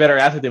is probably a better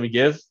athlete than we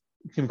give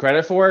him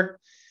credit for.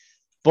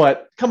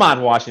 But come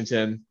on,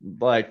 Washington.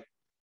 Like,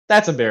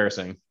 that's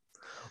embarrassing.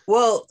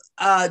 Well,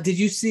 did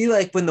you see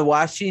like when the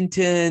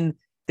Washington,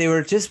 they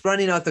were just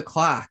running out the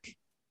clock.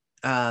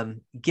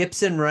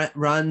 Gibson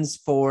runs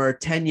for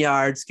 10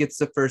 yards, gets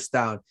the first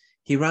down.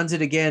 He runs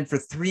it again for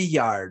 3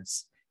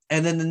 yards.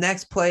 And then the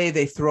next play,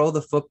 they throw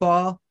the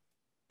football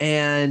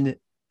and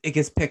it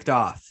gets picked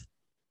off.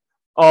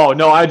 Oh,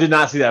 no, I did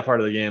not see that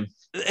part of the game.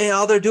 And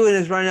all they're doing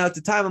is running out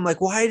the time. I'm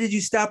like, why did you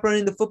stop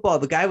running the football?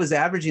 The guy was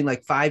averaging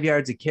like 5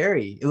 yards a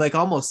carry, like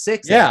almost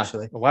 6. Yeah.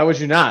 Actually. Why would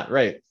you not?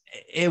 Right.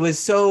 It was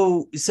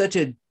such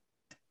a,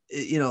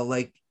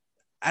 like,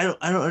 I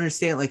don't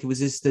understand. Like, it was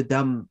just a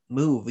dumb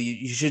move.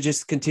 You should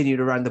just continue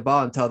to run the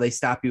ball until they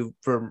stop you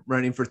from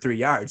running for 3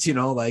 yards,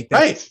 like that.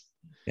 Right.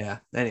 Yeah.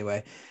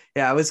 Anyway.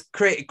 Yeah, it was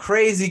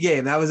crazy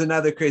game. That was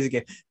another crazy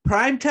game.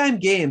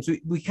 Primetime games.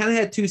 We kind of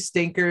had 2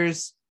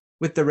 stinkers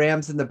with the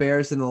Rams and the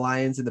Bears and the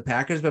Lions and the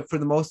Packers, but for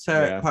the most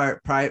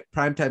part,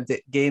 primetime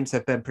games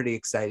have been pretty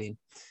exciting.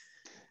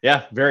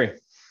 Yeah, very.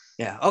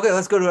 Yeah. Okay,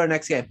 let's go to our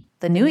next game.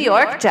 The New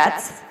York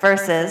Jets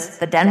versus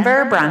the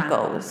Denver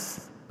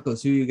Broncos.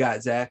 Who you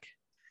got, Zach?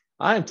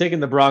 I'm taking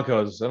the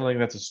Broncos. I don't think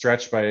that's a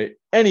stretch by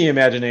any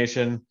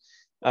imagination.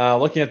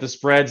 Looking at the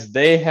spreads,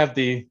 they have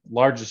the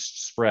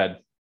largest spread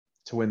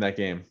to win that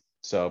game.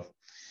 So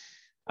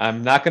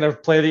I'm not going to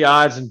play the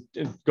odds and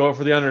go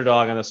for the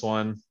underdog on this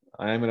one.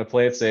 I'm going to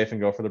play it safe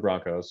and go for the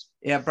Broncos.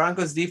 Yeah,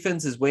 Broncos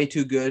defense is way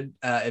too good.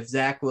 If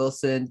Zach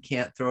Wilson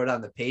can't throw it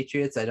on the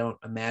Patriots, I don't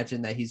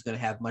imagine that he's going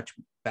to have much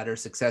better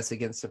success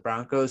against the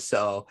Broncos.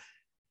 So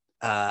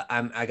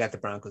I got the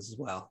Broncos as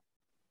well.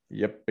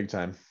 Yep, big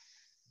time.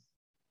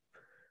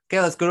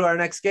 Okay, let's go to our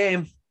next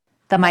game.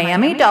 The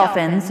Miami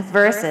Dolphins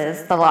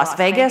versus the Las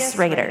Vegas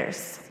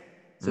Raiders.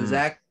 So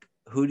Zach,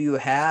 who do you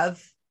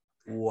have?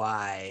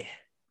 Why?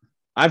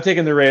 I'm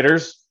taking the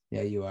Raiders.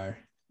 Yeah, you are.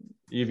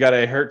 You've got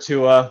a hurt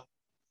Tua,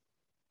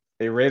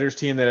 a Raiders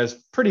team that is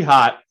pretty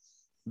hot.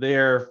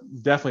 They're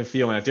definitely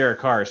feeling it. Derek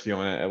Carr is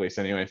feeling it, at least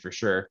anyway, for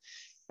sure.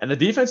 And the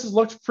defense has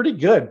looked pretty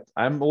good.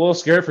 I'm a little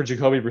scared for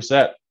Jacoby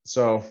Brissett.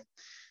 So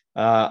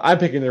I'm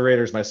picking the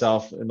Raiders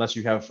myself, unless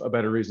you have a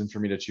better reason for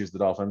me to choose the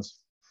Dolphins.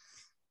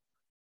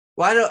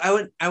 Well,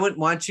 I wouldn't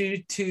want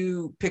you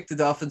to pick the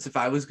Dolphins if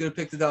I was going to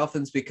pick the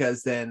Dolphins,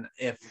 because then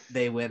if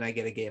they win, I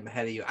get a game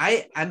ahead of you.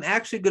 I'm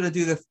actually going to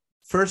do the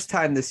first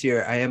time this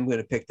year. I am going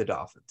to pick the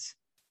Dolphins.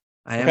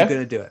 I am going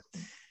to do it.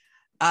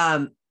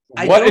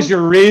 What is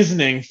your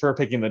reasoning for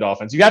picking the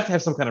Dolphins? You have to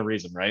have some kind of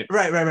reason, right?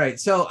 Right.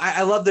 So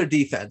I love their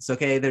defense.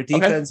 Okay. Their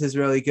defense is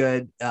really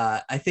good.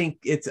 I think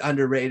it's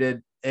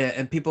underrated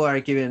and people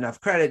aren't giving enough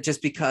credit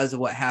just because of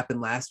what happened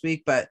last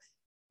week. But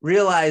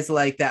realize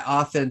like that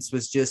offense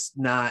was just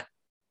not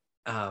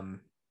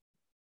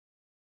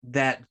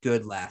that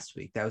good last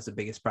week. That was the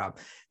biggest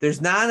problem.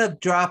 There's not a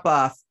drop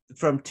off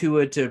from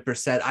Tua to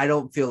Brissett. I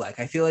don't feel like.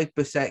 I feel like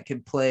Brissett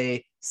can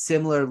play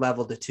similar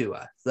level to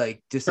Tua,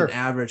 like just an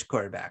average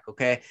quarterback.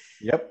 Okay.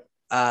 Yep.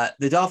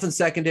 The Dolphins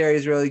secondary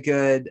is really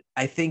good.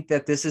 I think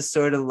that this is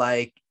sort of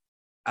like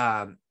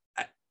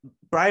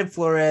Brian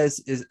Flores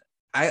is.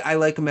 I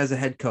like him as a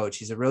head coach.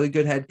 He's a really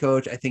good head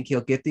coach. I think he'll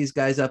get these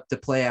guys up to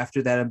play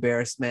after that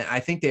embarrassment. I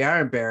think they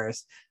are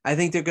embarrassed. I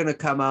think they're going to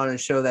come out and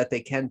show that they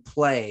can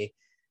play.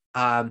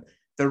 The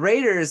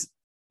Raiders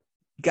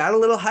got a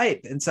little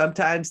hype, and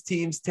sometimes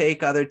teams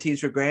take other teams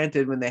for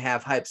granted when they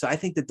have hype. So I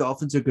think the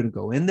Dolphins are going to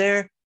go in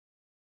there.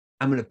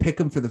 I'm going to pick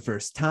them for the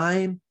first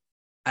time.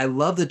 I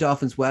love the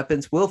Dolphins'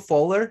 weapons. Will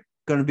Fuller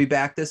going to be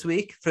back this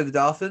week for the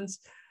Dolphins.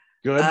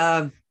 Good.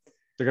 They're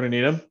going to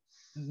need him.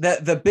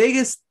 The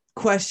biggest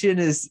question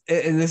is,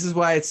 and this is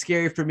why it's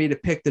scary for me to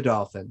pick the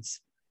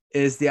Dolphins,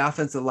 is the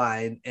offensive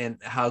line and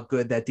how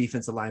good that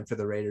defensive line for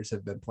the Raiders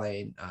have been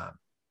playing.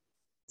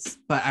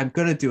 But I'm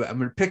going to do it. I'm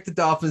going to pick the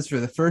Dolphins for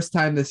the first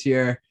time this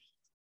year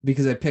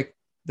because I picked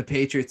the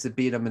Patriots to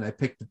beat them and I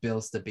picked the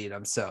Bills to beat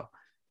them. So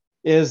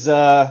is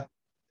Will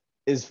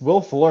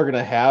Fuller going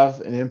to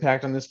have an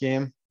impact on this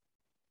game?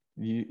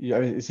 I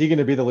mean, is he going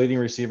to be the leading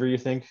receiver, you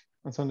think,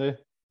 on Sunday?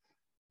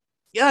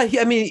 Yeah,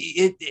 I mean,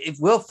 if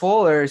Will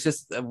Fuller is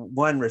just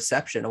one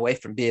reception away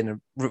from being a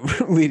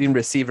leading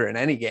receiver in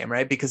any game,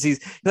 right? Because he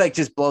like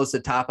just blows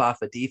the top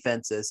off of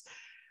defenses.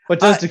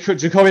 But does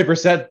Jacoby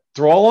Brissett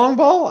throw a long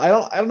ball? I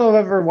don't know if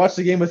I've ever watched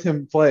a game with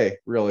him play,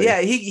 really. Yeah,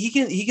 he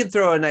can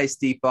throw a nice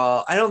deep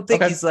ball. I don't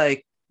think he's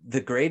like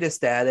the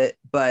greatest at it,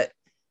 but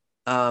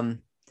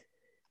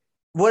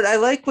what I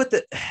like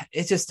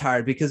it's just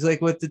hard because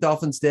like what the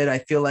Dolphins did, I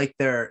feel like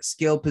their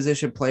skill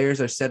position players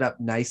are set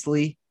up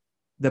nicely.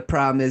 The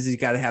problem is you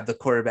got to have the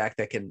quarterback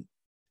that can,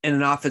 and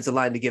an offensive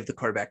line to give the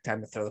quarterback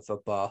time to throw the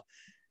football.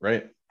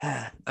 Right.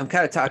 I'm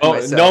kind of talking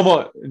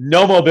myself.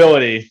 No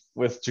mobility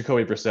with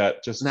Jacoby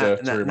Brissett, just to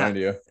remind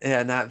you.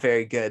 Yeah, not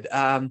very good.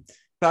 But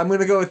I'm going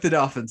to go with the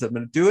Dolphins. I'm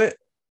going to do it.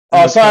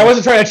 Oh, sorry. I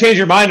wasn't trying to change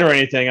your mind or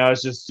anything. I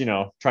was just,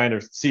 trying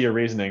to see your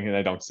reasoning, and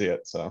I don't see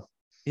it. So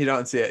you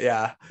don't see it.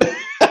 Yeah.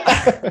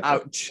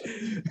 Ouch.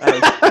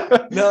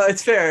 No,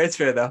 it's fair. It's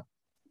fair, though.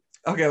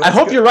 Okay. I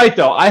hope you're right,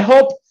 though. I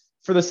hope,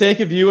 for the sake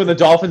of you and the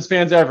Dolphins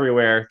fans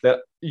everywhere, that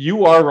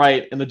you are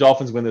right and the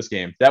Dolphins win this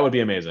game. That would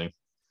be amazing.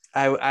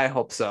 I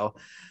hope so.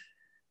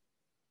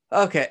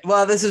 Okay.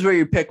 Well, this is where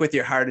you pick with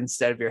your heart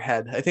instead of your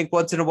head. I think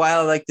once in a while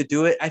I like to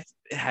do it. I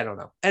don't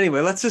know. Anyway,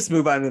 let's just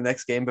move on to the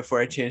next game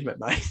before I change my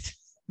mind.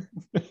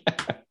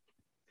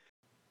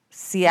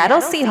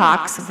 Seattle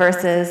Seahawks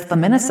versus the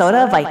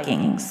Minnesota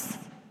Vikings.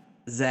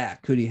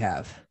 Zach, who do you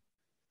have?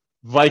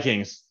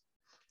 Vikings.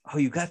 Oh,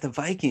 you got the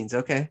Vikings.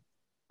 Okay.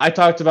 I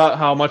talked about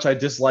how much I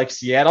dislike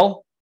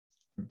Seattle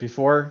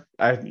before.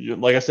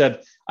 Like I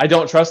said, I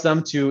don't trust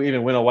them to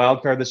even win a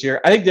wild card this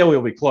year. I think they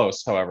will be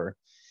close, however.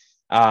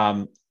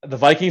 The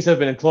Vikings have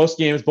been in close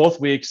games both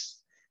weeks.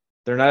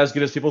 They're not as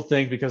good as people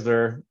think because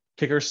their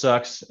kicker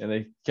sucks and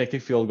they can't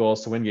kick field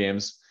goals to win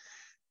games.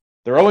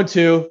 They're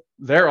 0-2.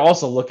 They're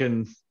also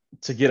looking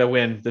to get a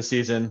win this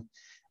season.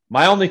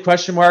 My only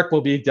question mark will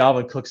be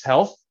Dalvin Cook's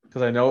health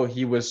because I know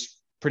he was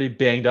pretty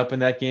banged up in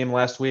that game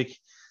last week.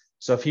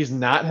 So if he's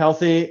not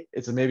healthy,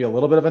 it's maybe a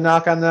little bit of a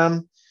knock on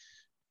them.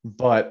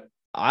 But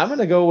I'm going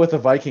to go with the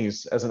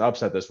Vikings as an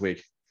upset this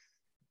week.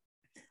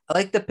 I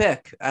like the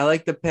pick.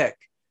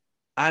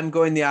 I'm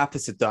going the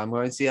opposite, though. I'm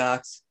going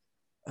Seahawks.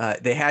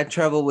 They had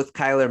trouble with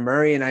Kyler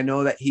Murray, and I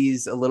know that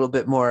he's a little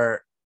bit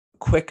more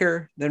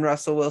quicker than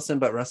Russell Wilson,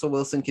 but Russell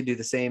Wilson can do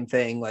the same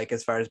thing, like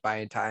as far as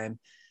buying time.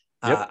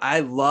 Yep. I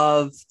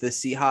love the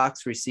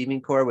Seahawks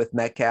receiving core with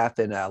Metcalf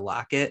and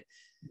Lockett.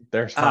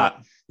 They're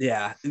hot.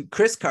 Yeah.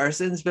 Chris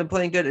Carson's been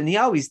playing good, and he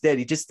always did.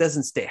 He just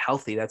doesn't stay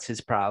healthy. That's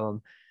his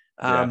problem.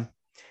 And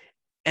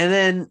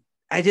then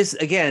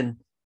the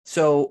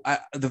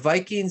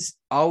Vikings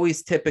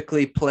always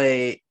typically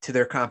play to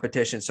their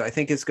competition. So I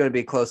think it's going to be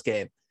a close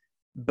game.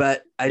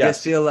 But I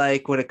just feel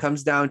like when it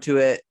comes down to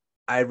it,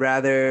 I'd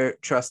rather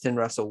trust in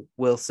Russell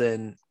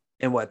Wilson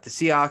and what the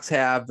Seahawks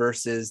have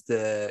versus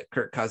the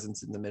Kirk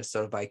Cousins and the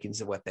Minnesota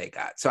Vikings and what they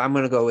got. So I'm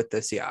going to go with the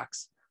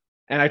Seahawks.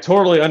 And I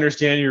totally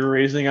understand your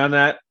reasoning on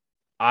that.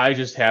 I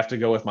just have to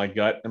go with my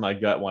gut, and my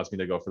gut wants me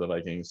to go for the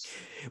Vikings.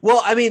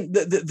 Well, I mean,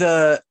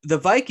 the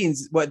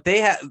Vikings, what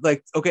they have,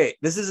 like, okay,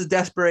 this is a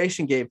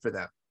desperation game for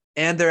them,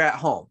 and they're at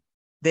home.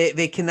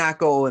 They cannot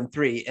go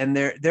 0-3, and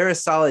they're a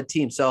solid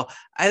team. So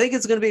I think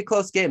it's going to be a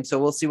close game. So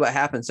we'll see what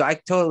happens. So I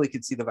totally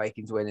could see the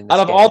Vikings winning. Out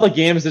of all the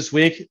games this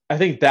week, I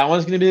think that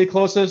one's going to be the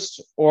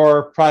closest,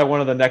 or probably one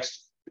of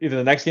either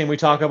the next game we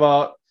talk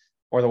about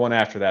or the one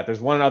after that. There's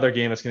one other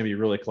game that's going to be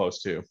really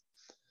close too.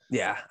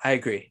 Yeah, I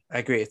agree.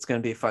 It's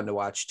going to be fun to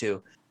watch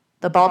too.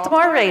 The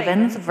Baltimore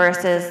Ravens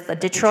versus the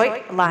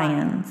Detroit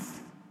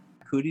Lions.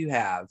 Who do you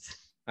have?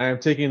 I am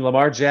taking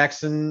Lamar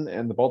Jackson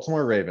and the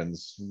Baltimore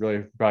Ravens.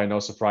 Really, probably no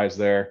surprise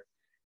there.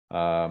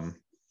 They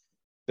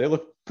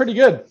look pretty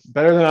good,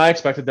 better than I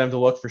expected them to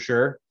look for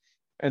sure.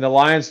 and the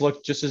Lions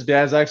look just as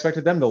bad as I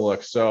expected them to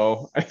look.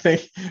 So I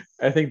think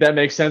that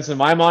makes sense in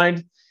my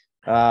mind.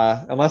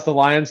 Unless the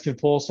Lions can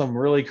pull some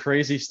really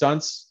crazy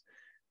stunts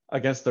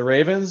against the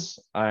Ravens,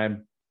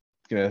 I'm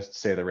gonna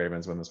say the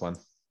Ravens win this one.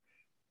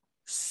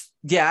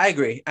 Yeah, I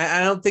agree.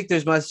 I don't think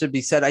there's much to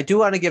be said. I do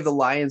want to give the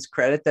Lions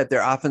credit that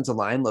their offensive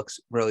line looks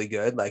really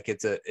good. Like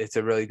it's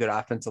a really good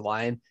offensive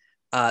line.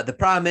 The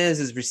problem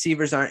is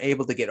receivers aren't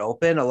able to get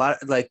open. A lot,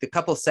 like the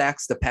couple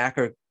sacks the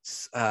Packers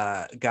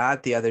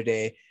got the other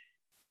day,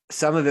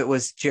 some of it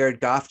was Jared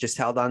Goff just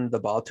held on to the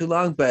ball too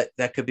long, but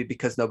that could be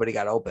because nobody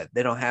got open.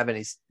 They don't have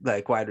any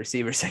like wide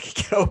receivers that can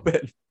get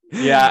open.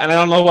 Yeah, and I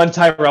don't know when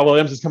Tyrell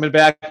Williams is coming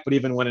back, but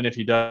even when and if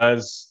he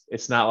does,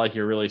 it's not like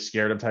you're really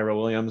scared of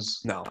Tyrell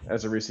Williams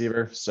as a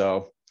receiver.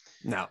 So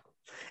no.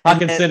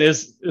 Hockenson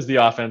is the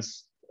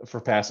offense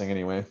for passing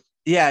anyway.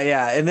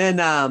 Yeah. And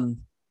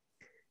then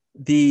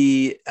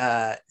the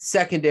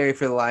secondary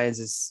for the Lions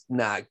is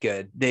not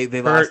good. They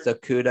lost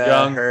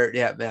Okudah, hurt.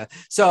 Yeah.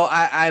 So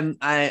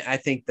I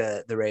think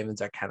the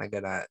Ravens are kind of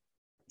gonna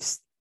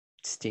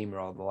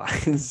steamroll the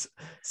Lions.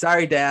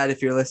 Sorry, Dad,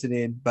 if you're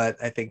listening, but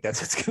I think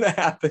that's what's gonna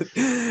happen.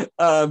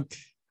 I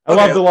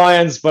love the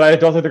Lions, but I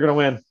don't think they're gonna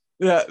win.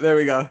 Yeah, there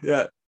we go.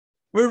 Yeah,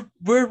 we're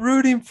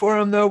rooting for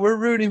them though. We're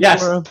rooting for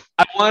them.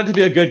 I want it to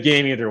be a good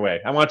game either way.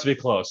 I want it to be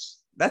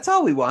close. That's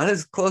all we want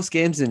is close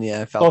games in the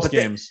NFL. Close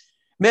games.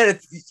 Man,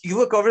 if you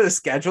look over the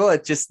schedule,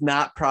 it's just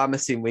not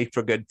promising week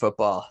for good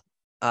football,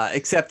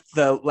 except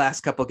the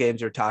last couple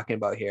games we're talking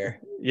about here.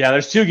 Yeah,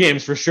 there's 2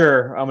 games for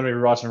sure I'm going to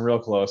be watching real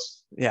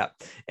close. Yeah,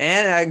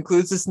 and that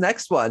includes this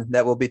next one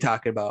that we'll be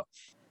talking about.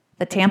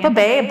 The Tampa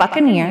Bay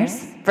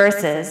Buccaneers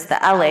versus the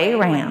LA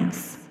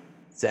Rams.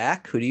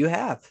 Zach, who do you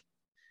have?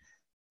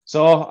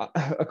 So,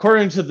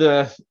 according to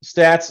the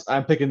stats,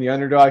 I'm picking the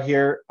underdog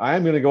here.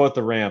 I'm going to go with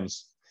the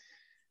Rams.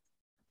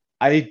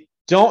 I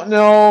don't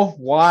know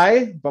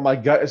why, but my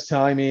gut is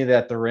telling me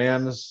that the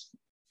Rams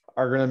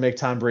are going to make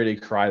Tom Brady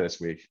cry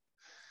this week.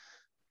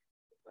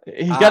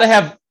 He's got to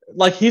have,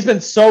 like, he's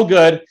been so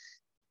good.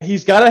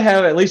 He's got to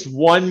have at least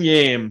one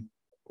game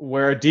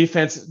where a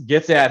defense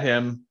gets at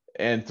him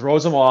and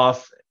throws him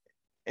off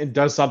and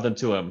does something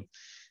to him.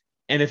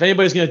 And if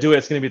anybody's going to do it,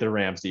 it's going to be the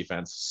Rams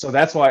defense. So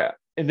that's why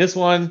in this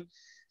one,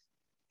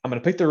 I'm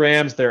going to pick the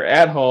Rams. They're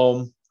at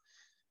home.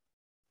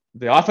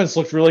 The offense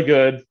looked really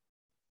good.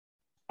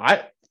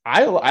 I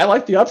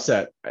like the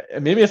upset.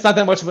 Maybe it's not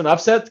that much of an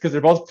upset because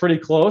they're both pretty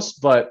close,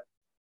 but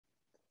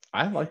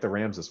I like the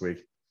Rams this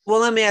week. Well,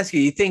 let me ask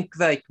you, you think,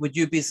 like, would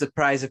you be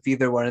surprised if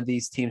either one of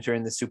these teams are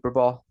in the Super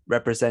Bowl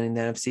representing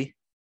the NFC?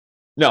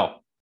 No.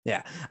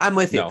 Yeah, I'm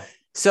with you. No.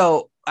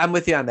 So I'm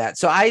with you on that.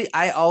 So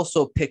I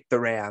also picked the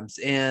Rams,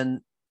 and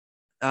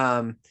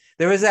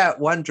there was that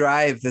one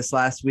drive this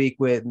last week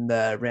when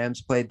the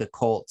Rams played the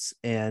Colts,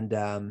 and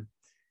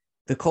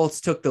the Colts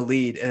took the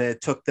lead, and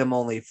it took them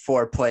only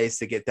 4 plays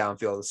to get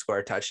downfield to score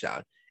a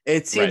touchdown.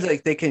 It seems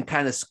like they can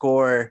kind of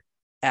score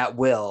at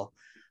will.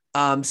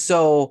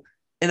 So,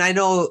 and I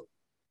know,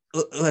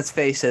 let's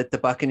face it, the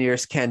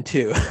Buccaneers can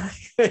too.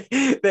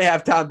 They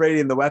have Tom Brady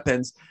and the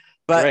weapons.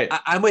 But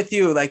I'm with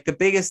you. Like, the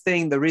biggest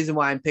thing, the reason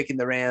why I'm picking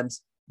the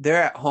Rams,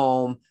 they're at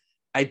home.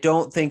 I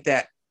don't think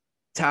that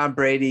Tom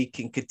Brady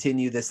can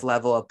continue this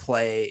level of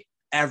play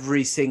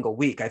every single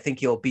week. I think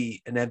he'll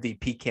be an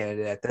MVP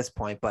candidate at this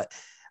point, but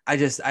I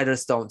just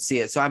don't see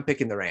it. So I'm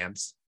picking the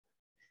Rams.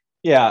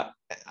 Yeah.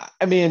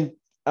 I mean,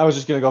 I was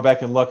just going to go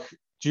back and look.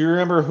 Do you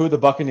remember who the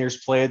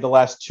Buccaneers played the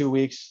last 2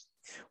 weeks?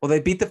 Well, they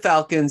beat the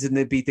Falcons and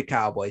they beat the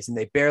Cowboys, and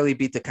they barely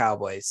beat the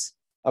Cowboys.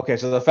 Okay,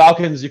 so the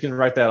Falcons, you can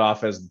write that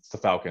off as the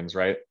Falcons,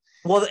 right?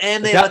 Well,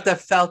 and they let the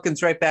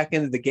Falcons right back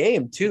into the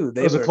game, too.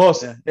 It was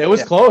close. It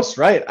was close,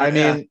 right? I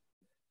mean,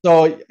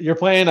 so you're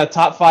playing a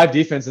top 5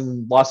 defense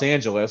in Los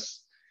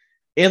Angeles.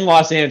 In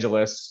Los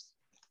Angeles,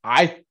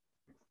 I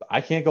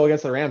can't go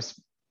against the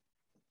Rams.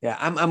 Yeah,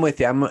 I'm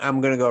with you.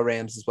 I'm going to go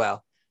Rams as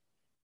well.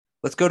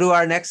 Let's go to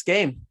our next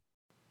game.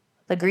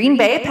 The Green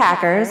Bay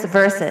Packers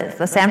versus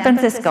the San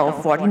Francisco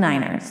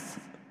 49ers.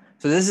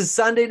 So this is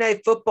Sunday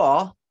Night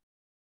Football.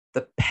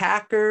 The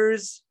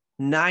Packers,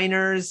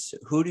 Niners.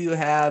 Who do you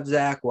have,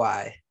 Zach?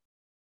 Why?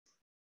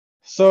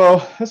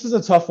 So this is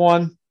a tough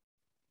one.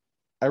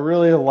 I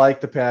really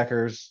like the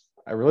Packers.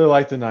 I really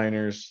like the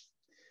Niners.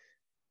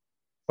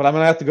 But I'm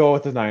going to have to go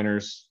with the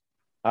Niners.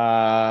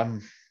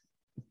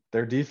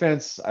 Their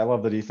defense, I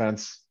love the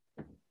defense.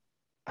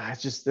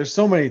 There's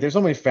so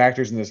many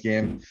factors in this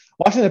game.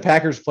 Watching the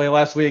Packers play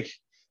last week,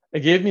 it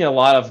gave me a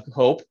lot of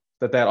hope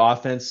that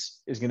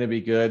offense is going to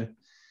be good.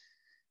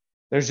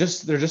 They're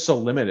just so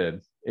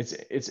limited.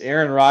 It's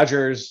Aaron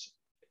Rodgers,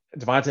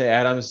 Devontae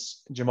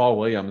Adams, Jamal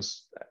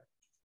Williams.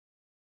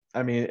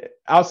 I mean,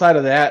 outside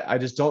of that, I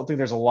just don't think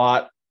there's a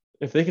lot.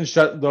 If they can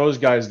shut those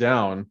guys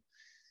down,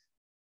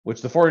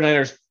 which the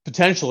 49ers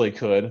potentially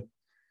could,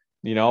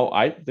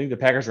 I think the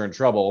Packers are in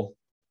trouble.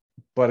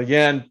 But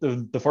again,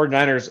 the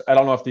 49ers, I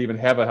don't know if they even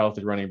have a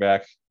healthy running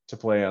back to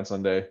play on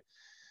Sunday.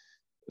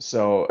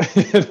 So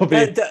it'll be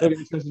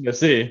interesting to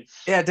see.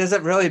 Yeah, does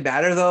it really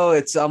matter, though?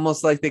 It's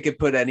almost like they could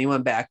put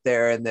anyone back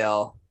there and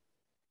they'll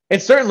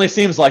It certainly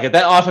seems like it.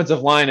 That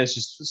offensive line is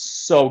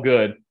just so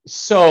good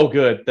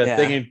that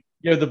they can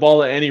give the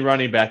ball to any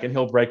running back and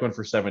he'll break one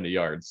for 70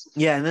 yards.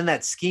 Yeah, and then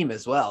that scheme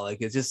as well. Like,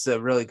 it's just a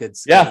really good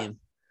scheme. Yeah,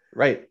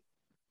 right.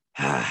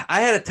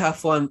 I had a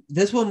tough one.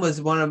 This one was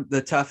one of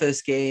the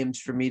toughest games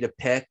for me to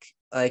pick.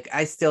 Like,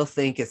 I still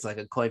think it's like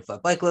a coin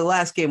flip. Like the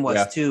last game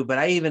was too, but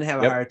I even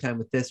have a hard time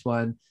with this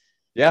one.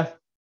 Yeah.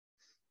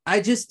 I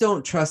just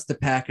don't trust the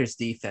Packers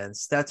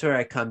defense. That's where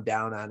I come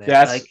down on it.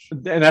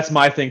 And that's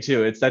my thing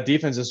too. It's that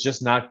defense is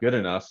just not good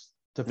enough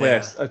to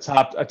play a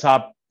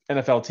top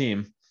NFL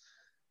team.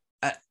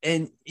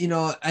 And,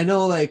 I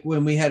know like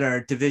when we had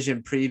our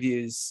division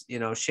previews,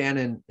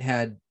 Shannon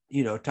had,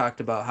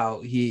 talked about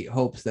how he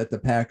hopes that the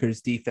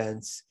Packers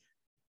defense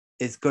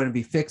is going to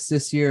be fixed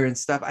this year and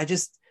stuff. I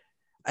just,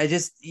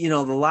 the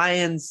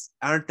Lions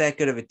aren't that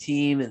good of a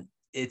team. And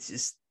it's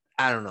just,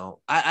 I don't know.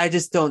 I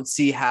just don't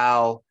see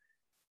how.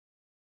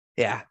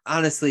 Yeah,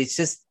 honestly, it's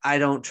just I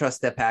don't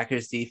trust that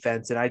Packers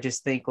defense. And I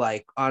just think,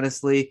 like,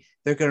 honestly,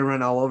 they're going to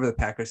run all over the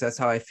Packers. That's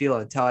how I feel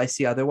until I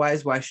see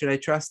otherwise. Why should I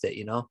trust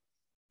it,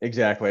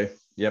 Exactly.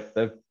 Yep.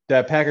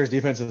 That Packers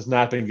defense has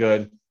not been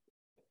good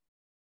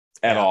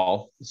at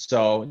all.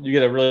 So you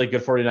get a really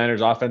good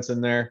 49ers offense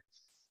in there.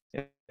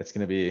 It's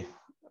going to be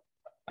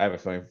 – I have a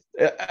feeling.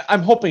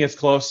 I'm hoping it's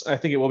close. I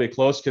think it will be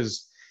close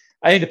because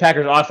I think the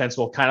Packers offense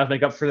will kind of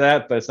make up for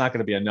that, but it's not going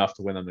to be enough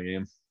to win them the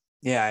game.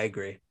 Yeah, I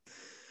agree.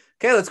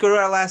 Okay, let's go to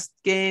our last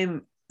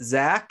game.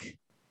 Zach?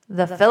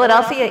 The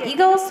Philadelphia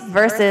Eagles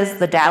versus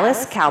the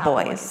Dallas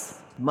Cowboys.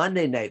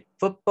 Monday Night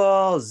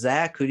Football.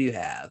 Zach, who do you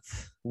have?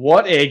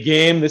 What a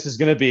game this is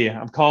going to be.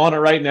 I'm calling it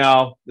right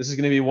now. This is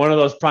going to be one of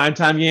those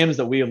primetime games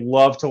that we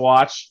love to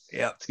watch.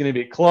 Yep. It's going to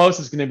be close.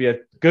 It's going to be a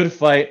good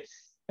fight.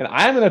 And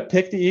I'm going to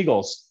pick the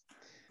Eagles.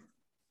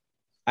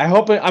 I'm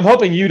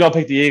hoping you don't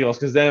pick the Eagles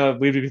because then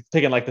we'd be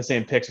picking like the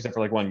same picks except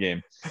for like one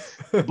game.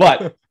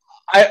 But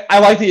I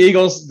like the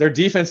Eagles. Their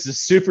defense is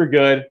super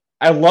good.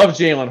 I love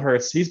Jalen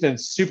Hurts. He's been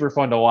super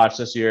fun to watch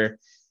this year.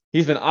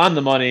 He's been on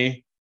the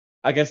money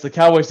against the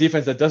Cowboys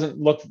defense that doesn't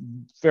look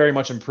very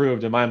much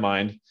improved in my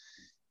mind.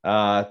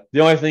 The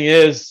only thing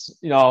is,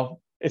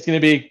 it's going to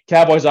be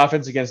Cowboys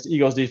offense against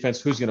Eagles defense.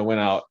 Who's going to win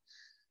out?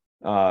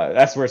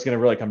 That's where it's going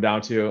to really come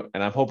down to.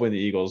 And I'm hoping the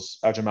Eagles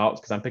edge them out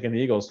because I'm picking the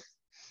Eagles.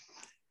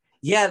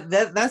 Yeah,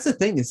 that's the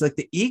thing. It's like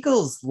the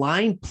Eagles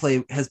line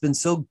play has been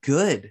so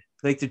good.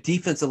 Like their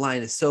defensive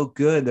line is so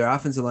good. Their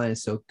offensive line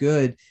is so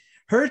good.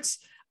 Hurts,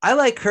 I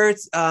like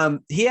Hurts.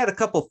 He had a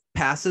couple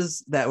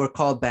passes that were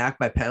called back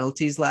by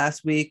penalties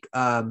last week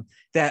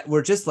that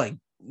were just like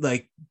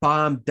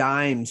bomb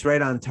dimes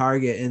right on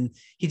target. And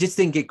he just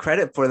didn't get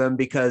credit for them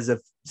because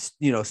of,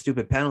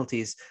 stupid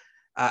penalties.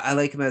 I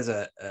like him as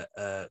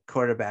a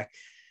quarterback.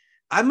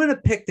 I'm going to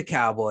pick the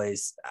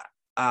Cowboys.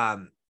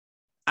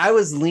 I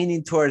was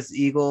leaning towards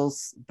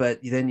Eagles, but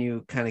then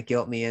you kind of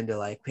guilt me into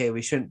like, hey,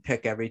 we shouldn't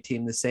pick every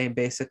team the same,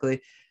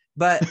 basically.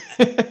 But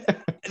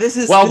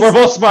we're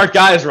both smart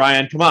guys,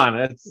 Ryan. Come on,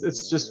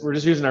 it's just we're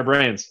just using our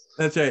brains.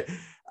 That's right.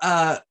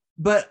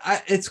 But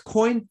it's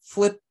coin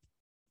flip.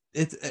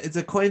 It's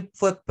a coin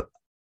flip.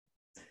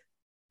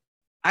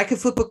 I could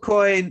flip a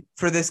coin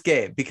for this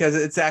game because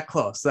it's that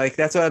close. Like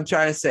that's what I'm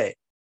trying to say.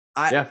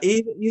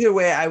 Either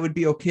way, I would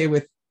be okay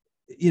with.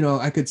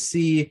 I could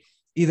see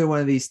either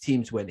one of these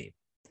teams winning.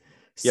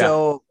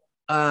 So,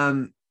 but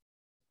I'm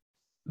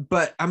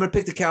going to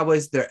pick the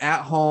Cowboys. They're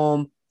at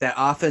home. That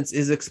offense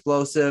is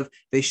explosive.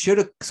 They should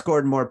have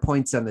scored more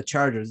points than the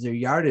Chargers. Their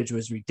yardage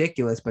was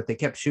ridiculous, but they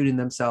kept shooting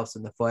themselves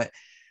in the foot.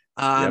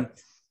 The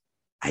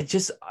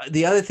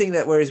other thing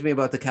that worries me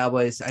about the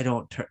Cowboys, I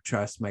don't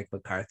trust Mike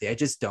McCarthy. I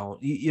just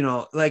don't,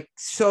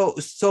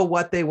 so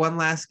what they won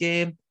last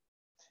game,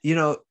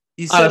 you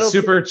said a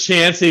super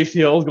chancy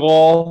field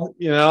goal,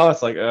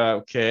 it's like,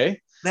 okay.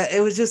 That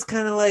it was just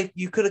kind of like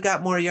you could have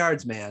got more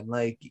yards, man.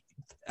 Like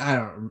I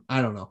don't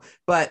know,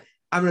 but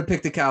I'm gonna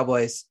pick the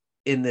Cowboys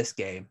in this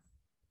game.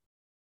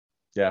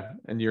 Yeah,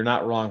 and you're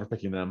not wrong for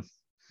picking them.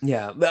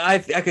 Yeah, but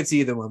I could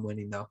see either one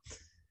winning though.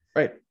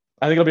 Right,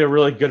 I think it'll be a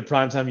really good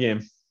primetime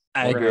game.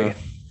 I agree.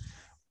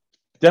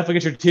 Definitely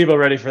get your TiVo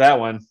ready for that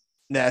one.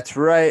 That's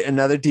right,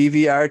 another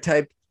DVR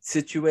type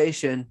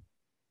situation.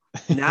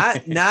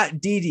 Not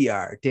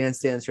DDR, Dance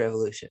Dance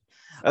Revolution.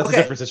 That's a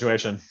different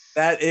situation.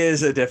 That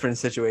is a different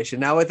situation.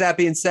 Now, with that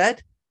being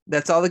said,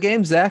 that's all the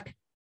games, Zach.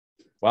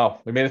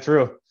 Wow, we made it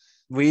through.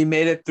 We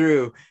made it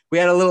through. We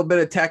had a little bit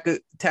of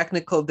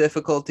technical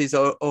difficulties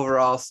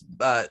overall,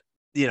 but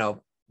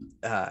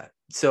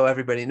so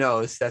everybody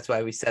knows. That's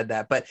why we said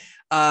that. But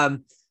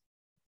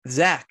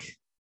Zach,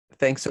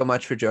 thanks so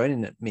much for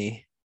joining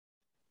me.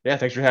 Yeah,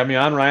 thanks for having me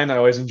on, Ryan. I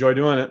always enjoy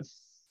doing it.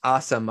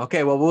 Awesome.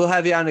 Okay, well, we'll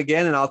have you on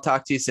again, and I'll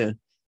talk to you soon.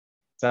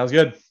 Sounds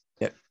good.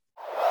 Yep.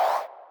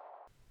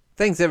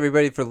 Thanks,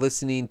 everybody, for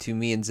listening to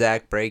me and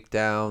Zach break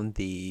down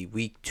the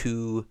Week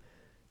 2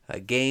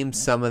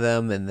 games, some of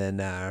them, and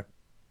then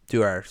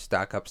do our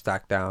stock up,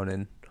 stock down,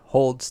 and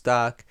hold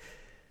stock.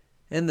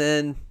 And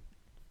then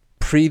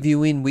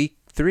previewing Week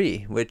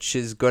 3, which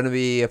is going to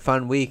be a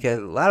fun week. A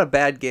lot of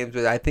bad games,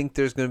 but I think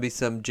there's going to be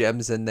some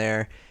gems in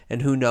there.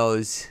 And who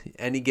knows,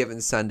 any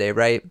given Sunday,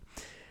 right?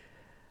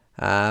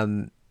 I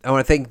want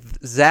to thank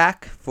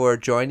Zach for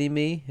joining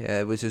me.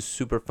 It was just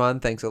super fun.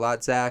 Thanks a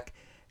lot, Zach.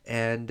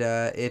 And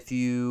if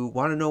you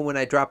want to know when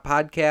I drop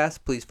podcasts,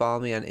 please follow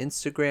me on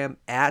Instagram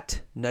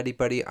at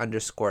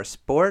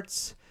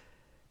nuttybuddy_sports.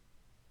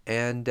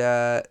 And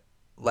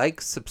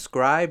like,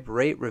 subscribe,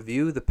 rate,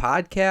 review the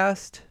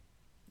podcast.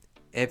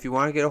 And if you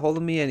want to get a hold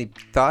of me, any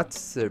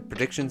thoughts or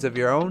predictions of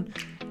your own,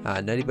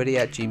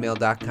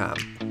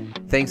 nuttybuddy@gmail.com.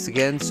 Thanks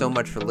again so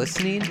much for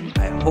listening.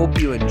 I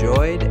hope you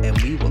enjoyed, and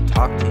we will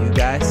talk to you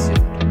guys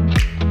soon.